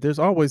 Right. Yeah, there's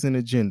always an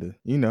agenda,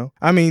 you know.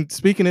 I mean,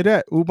 speaking of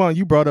that, Uban,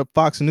 you brought up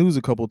Fox News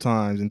a couple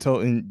times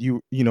and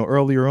you know,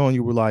 earlier on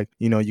you were like,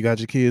 you know, you got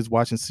your kids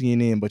watching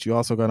CNN, but you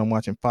also got them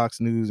watching Fox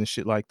News and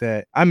shit like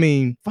that. I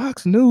mean,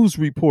 Fox News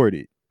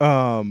reported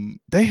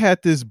they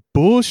had this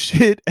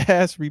bullshit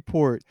ass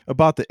report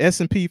about the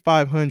S&P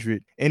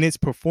 500 and its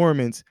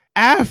performance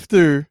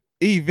after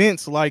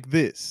events like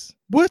this.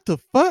 What the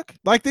fuck?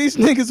 Like, these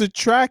niggas are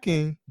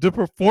tracking the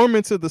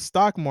performance of the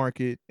stock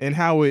market and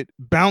how it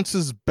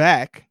bounces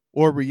back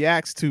or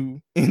reacts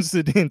to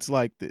incidents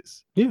like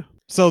this. Yeah.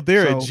 So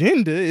their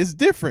agenda is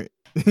different,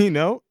 you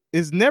know?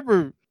 It's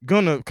never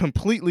gonna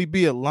completely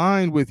be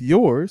aligned with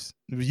yours.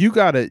 You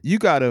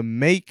gotta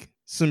make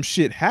some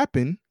shit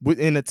happen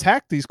and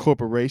attack these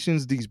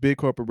corporations, these big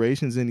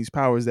corporations and these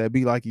powers that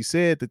be. Like you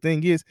said, the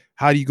thing is,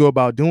 how do you go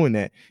about doing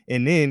that?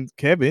 And then,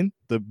 Kevin,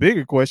 the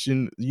bigger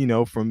question, you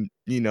know, from,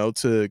 you know,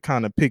 to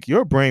kind of pick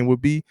your brain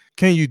would be,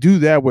 can you do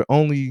that with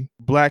only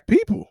black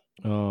people?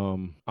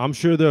 I'm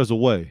sure there's a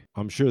way.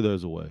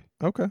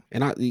 Okay.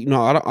 And I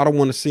don't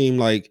want to seem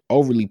like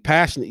overly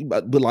passionate,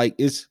 but like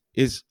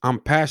I'm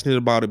passionate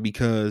about it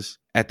because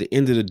at the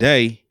end of the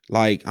day,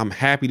 like, I'm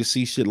happy to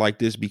see shit like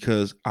this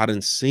because I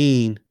done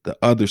seen the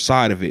other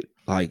side of it.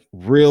 Like,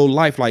 real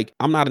life. Like,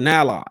 I'm not an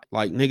ally.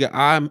 Like, nigga,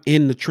 I'm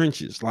in the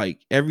trenches. Like,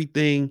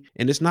 everything.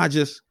 And it's not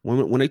just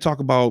when they talk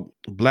about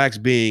blacks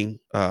being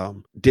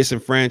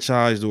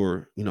disenfranchised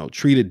or, you know,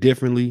 treated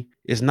differently.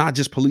 It's not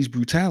just police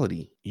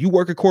brutality. You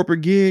work a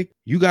corporate gig,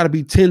 you got to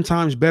be 10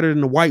 times better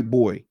than the white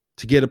boy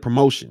to get a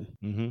promotion.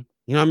 Mm-hmm.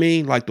 You know what I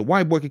mean? Like, the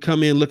white boy could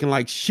come in looking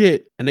like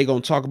shit and they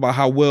gonna talk about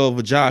how well of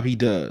a job he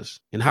does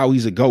and how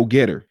he's a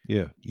go-getter.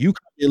 Yeah. You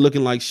come in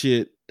looking like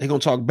shit, they gonna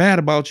talk bad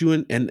about you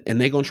and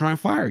they gonna try and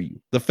fire you.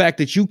 The fact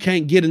that you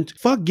can't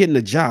fuck getting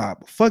a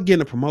job, fuck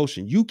getting a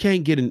promotion. You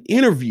can't get an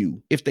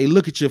interview if they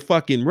look at your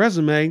fucking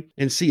resume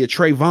and see a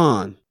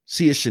Trayvon,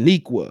 see a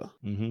Shaniqua.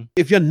 Mm-hmm.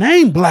 If your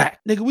name black,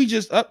 nigga, we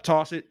just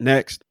toss it.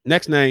 Next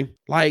name.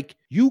 Like,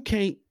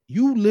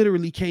 you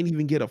literally can't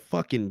even get a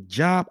fucking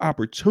job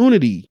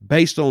opportunity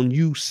based on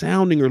you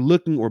sounding or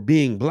looking or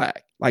being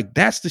black. Like,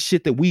 that's the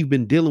shit that we've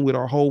been dealing with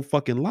our whole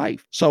fucking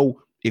life.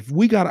 So if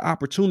we got an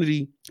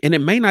opportunity, and it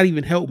may not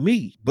even help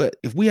me, but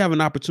if we have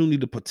an opportunity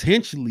to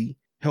potentially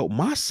help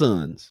my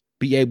sons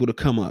be able to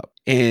come up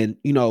and,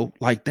 you know,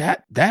 like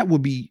that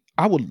would be,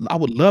 I would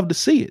love to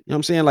see it. You know what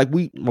I'm saying? Like,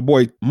 my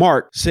boy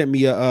Mark sent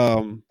me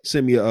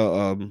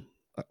a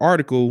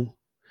article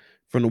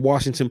from the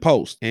Washington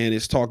Post, and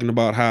it's talking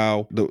about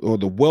how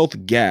the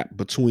wealth gap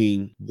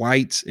between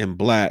whites and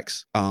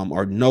blacks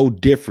are no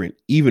different,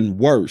 even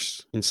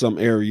worse in some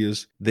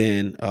areas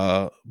than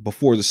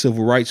before the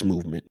civil rights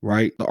movement,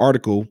 right? The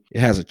article,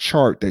 it has a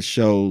chart that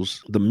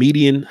shows the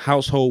median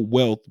household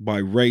wealth by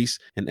race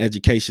and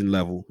education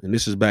level, and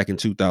this is back in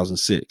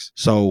 2006.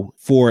 So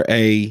for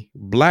a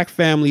black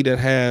family that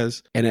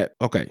has,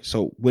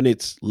 so when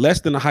it's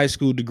less than a high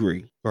school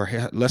degree, or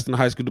less than a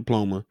high school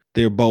diploma,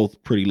 they're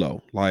both pretty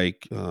low,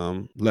 like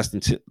less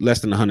than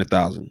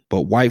 100,000.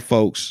 But white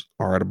folks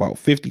are at about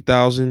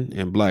 50,000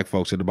 and black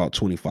folks at about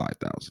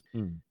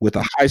 25,000. With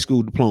a high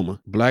school diploma,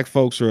 black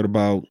folks are at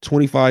about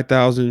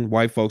 25,000,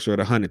 white folks are at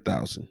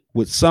 100,000.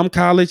 With some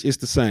college, it's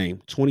the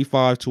same,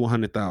 25 to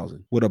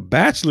 100,000. With a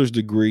bachelor's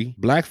degree,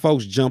 black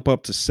folks jump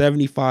up to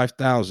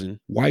 75,000,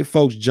 white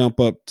folks jump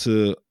up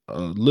to a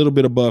little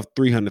bit above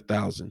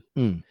 300,000.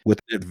 With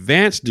an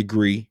advanced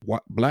degree,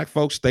 black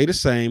folks stay the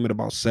same at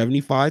about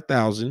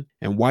 75,000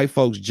 and white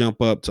folks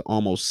jump up to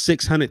almost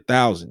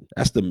 600,000.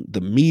 That's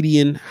the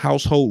median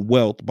household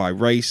wealth by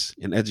race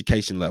and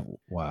education level.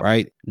 Wow.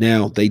 Right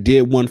now, they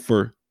did one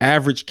for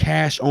average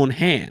cash on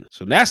hand.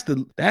 So that's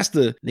the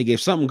nigga,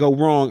 if something go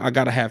wrong, I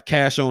gotta have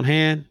cash on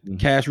hand.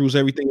 Cash rules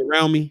everything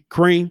around me.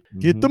 Cream.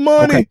 Get the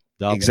money. Okay.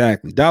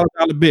 Exactly. Dollar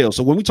bills.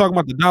 So when we talk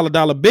about the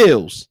dollar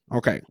bills,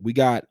 okay, we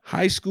got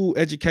high school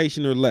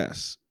education or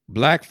less.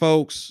 Black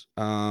folks,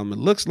 it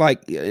looks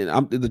like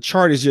the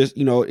chart is just,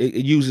 you know,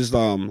 it uses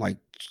like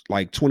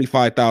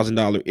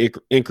 $25,000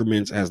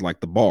 increments as like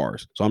the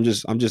bars. So I'm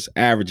just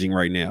averaging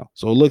right now.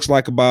 So it looks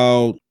like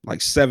about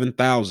like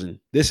 7,000.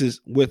 This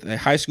is with a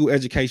high school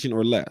education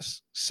or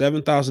less.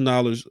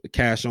 $7,000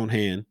 cash on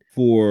hand.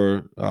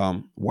 For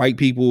white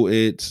people,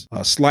 it's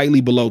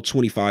slightly below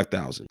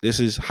 25,000. This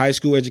is high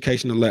school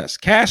education or less.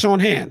 Cash on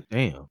hand.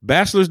 Damn.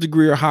 Bachelor's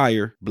degree or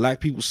higher.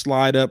 Black people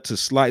slide up to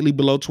slightly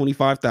below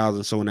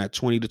 25,000. So in that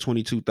 $20,000 to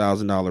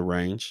 $22,000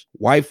 range.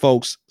 White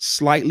folks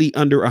slightly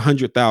under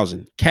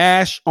 100,000.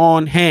 Cash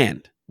on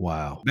hand.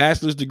 Wow.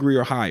 Bachelor's degree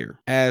or higher.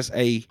 As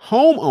a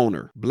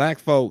homeowner, black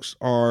folks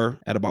are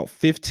at about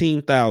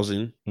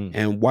 15,000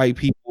 and white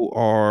people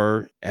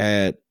are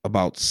at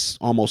about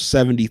almost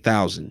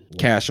 70,000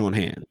 cash on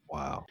hand.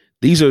 Wow.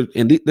 These are,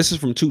 and this is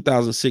from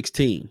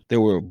 2016.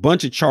 There were a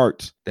bunch of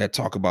charts that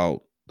talk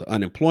about The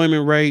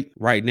unemployment rate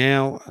right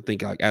now, I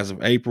think like as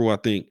of April, I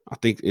think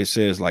it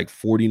says like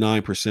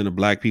 49% of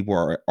black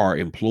people are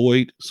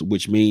employed. So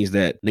which means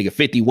that nigga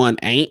 51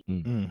 ain't.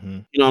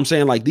 Mm-hmm. You know what I'm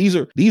saying? Like these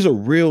are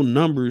real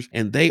numbers,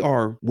 and they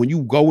are when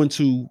you going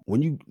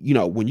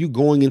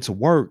into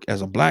work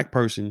as a black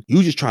person,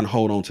 you just trying to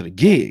hold on to the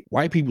gig.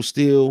 White people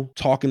still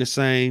talking the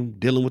same,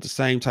 dealing with the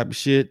same type of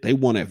shit. They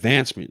want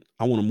advancement.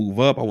 I want to move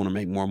up. I want to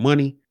make more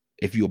money.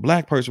 If you're a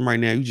black person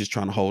right now, you're just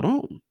trying to hold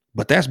on.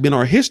 But that's been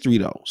our history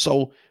though.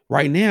 So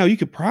right now you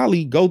could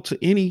probably go to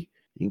any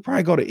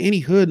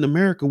hood in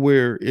America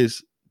where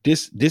it's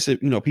people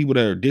that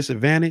are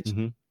disadvantaged.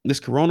 Mm-hmm. This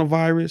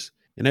coronavirus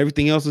and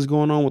everything else is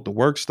going on with the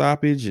work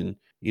stoppage and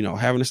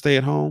having to stay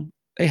at home.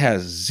 It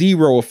has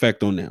zero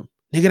effect on them.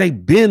 Nigga, they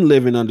been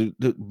living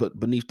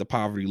beneath the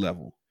poverty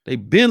level. They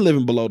been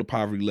living below the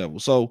poverty level.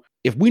 So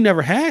if we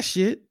never had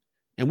shit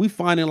and we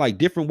finding like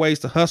different ways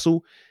to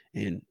hustle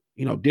and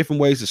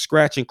different ways to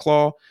scratch and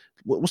claw.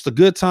 What's the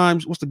Good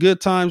Times? What's the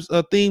Good Times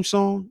theme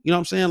song? You know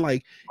what I'm saying?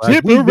 Like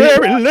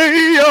temporary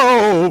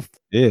layoff.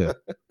 Yeah.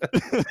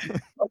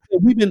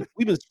 we've been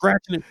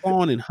scratching and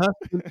clawing and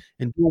hustling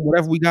and doing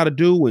whatever we got to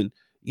do. And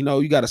you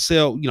got to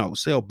sell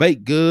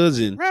baked goods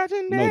and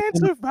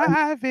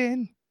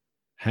Surviving,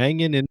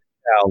 hanging in the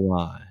cow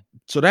line.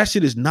 So that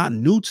shit is not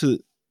new to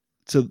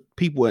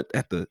people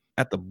at the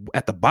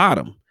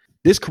bottom.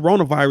 This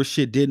coronavirus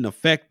shit didn't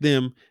affect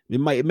them. It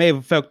may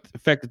have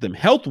affected them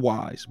health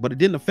wise, but it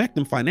didn't affect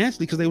them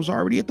financially because they was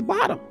already at the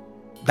bottom.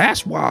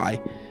 That's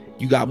why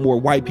you got more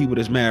white people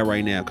that's mad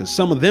right now, because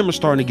some of them are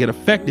starting to get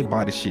affected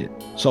by the shit.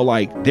 So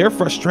like their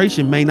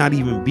frustration may not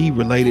even be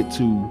related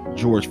to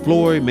George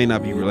Floyd, may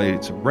not be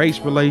related to race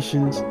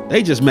relations.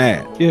 They just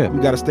mad. Yeah.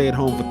 We got to stay at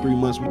home for 3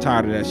 months. We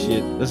tired of that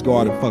shit. Let's go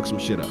out and fuck some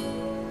shit up.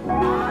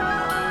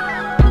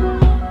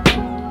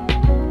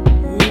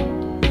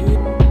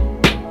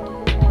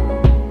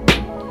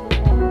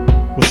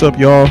 What's up,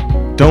 y'all?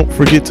 Don't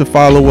forget to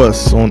follow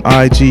us on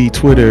IG,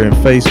 Twitter, and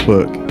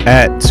Facebook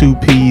at 2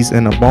 Peas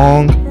and a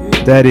Bong.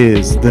 That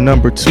is the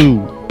number 2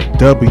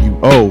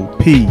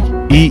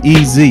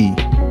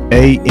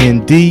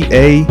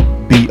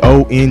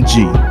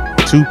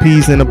 WOPEEZANDABONG. 2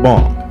 Peas and a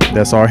Bong.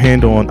 That's our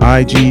handle on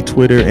IG,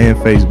 Twitter, and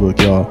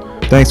Facebook, y'all.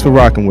 Thanks for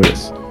rocking with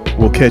us.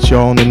 We'll catch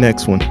y'all on the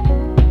next one.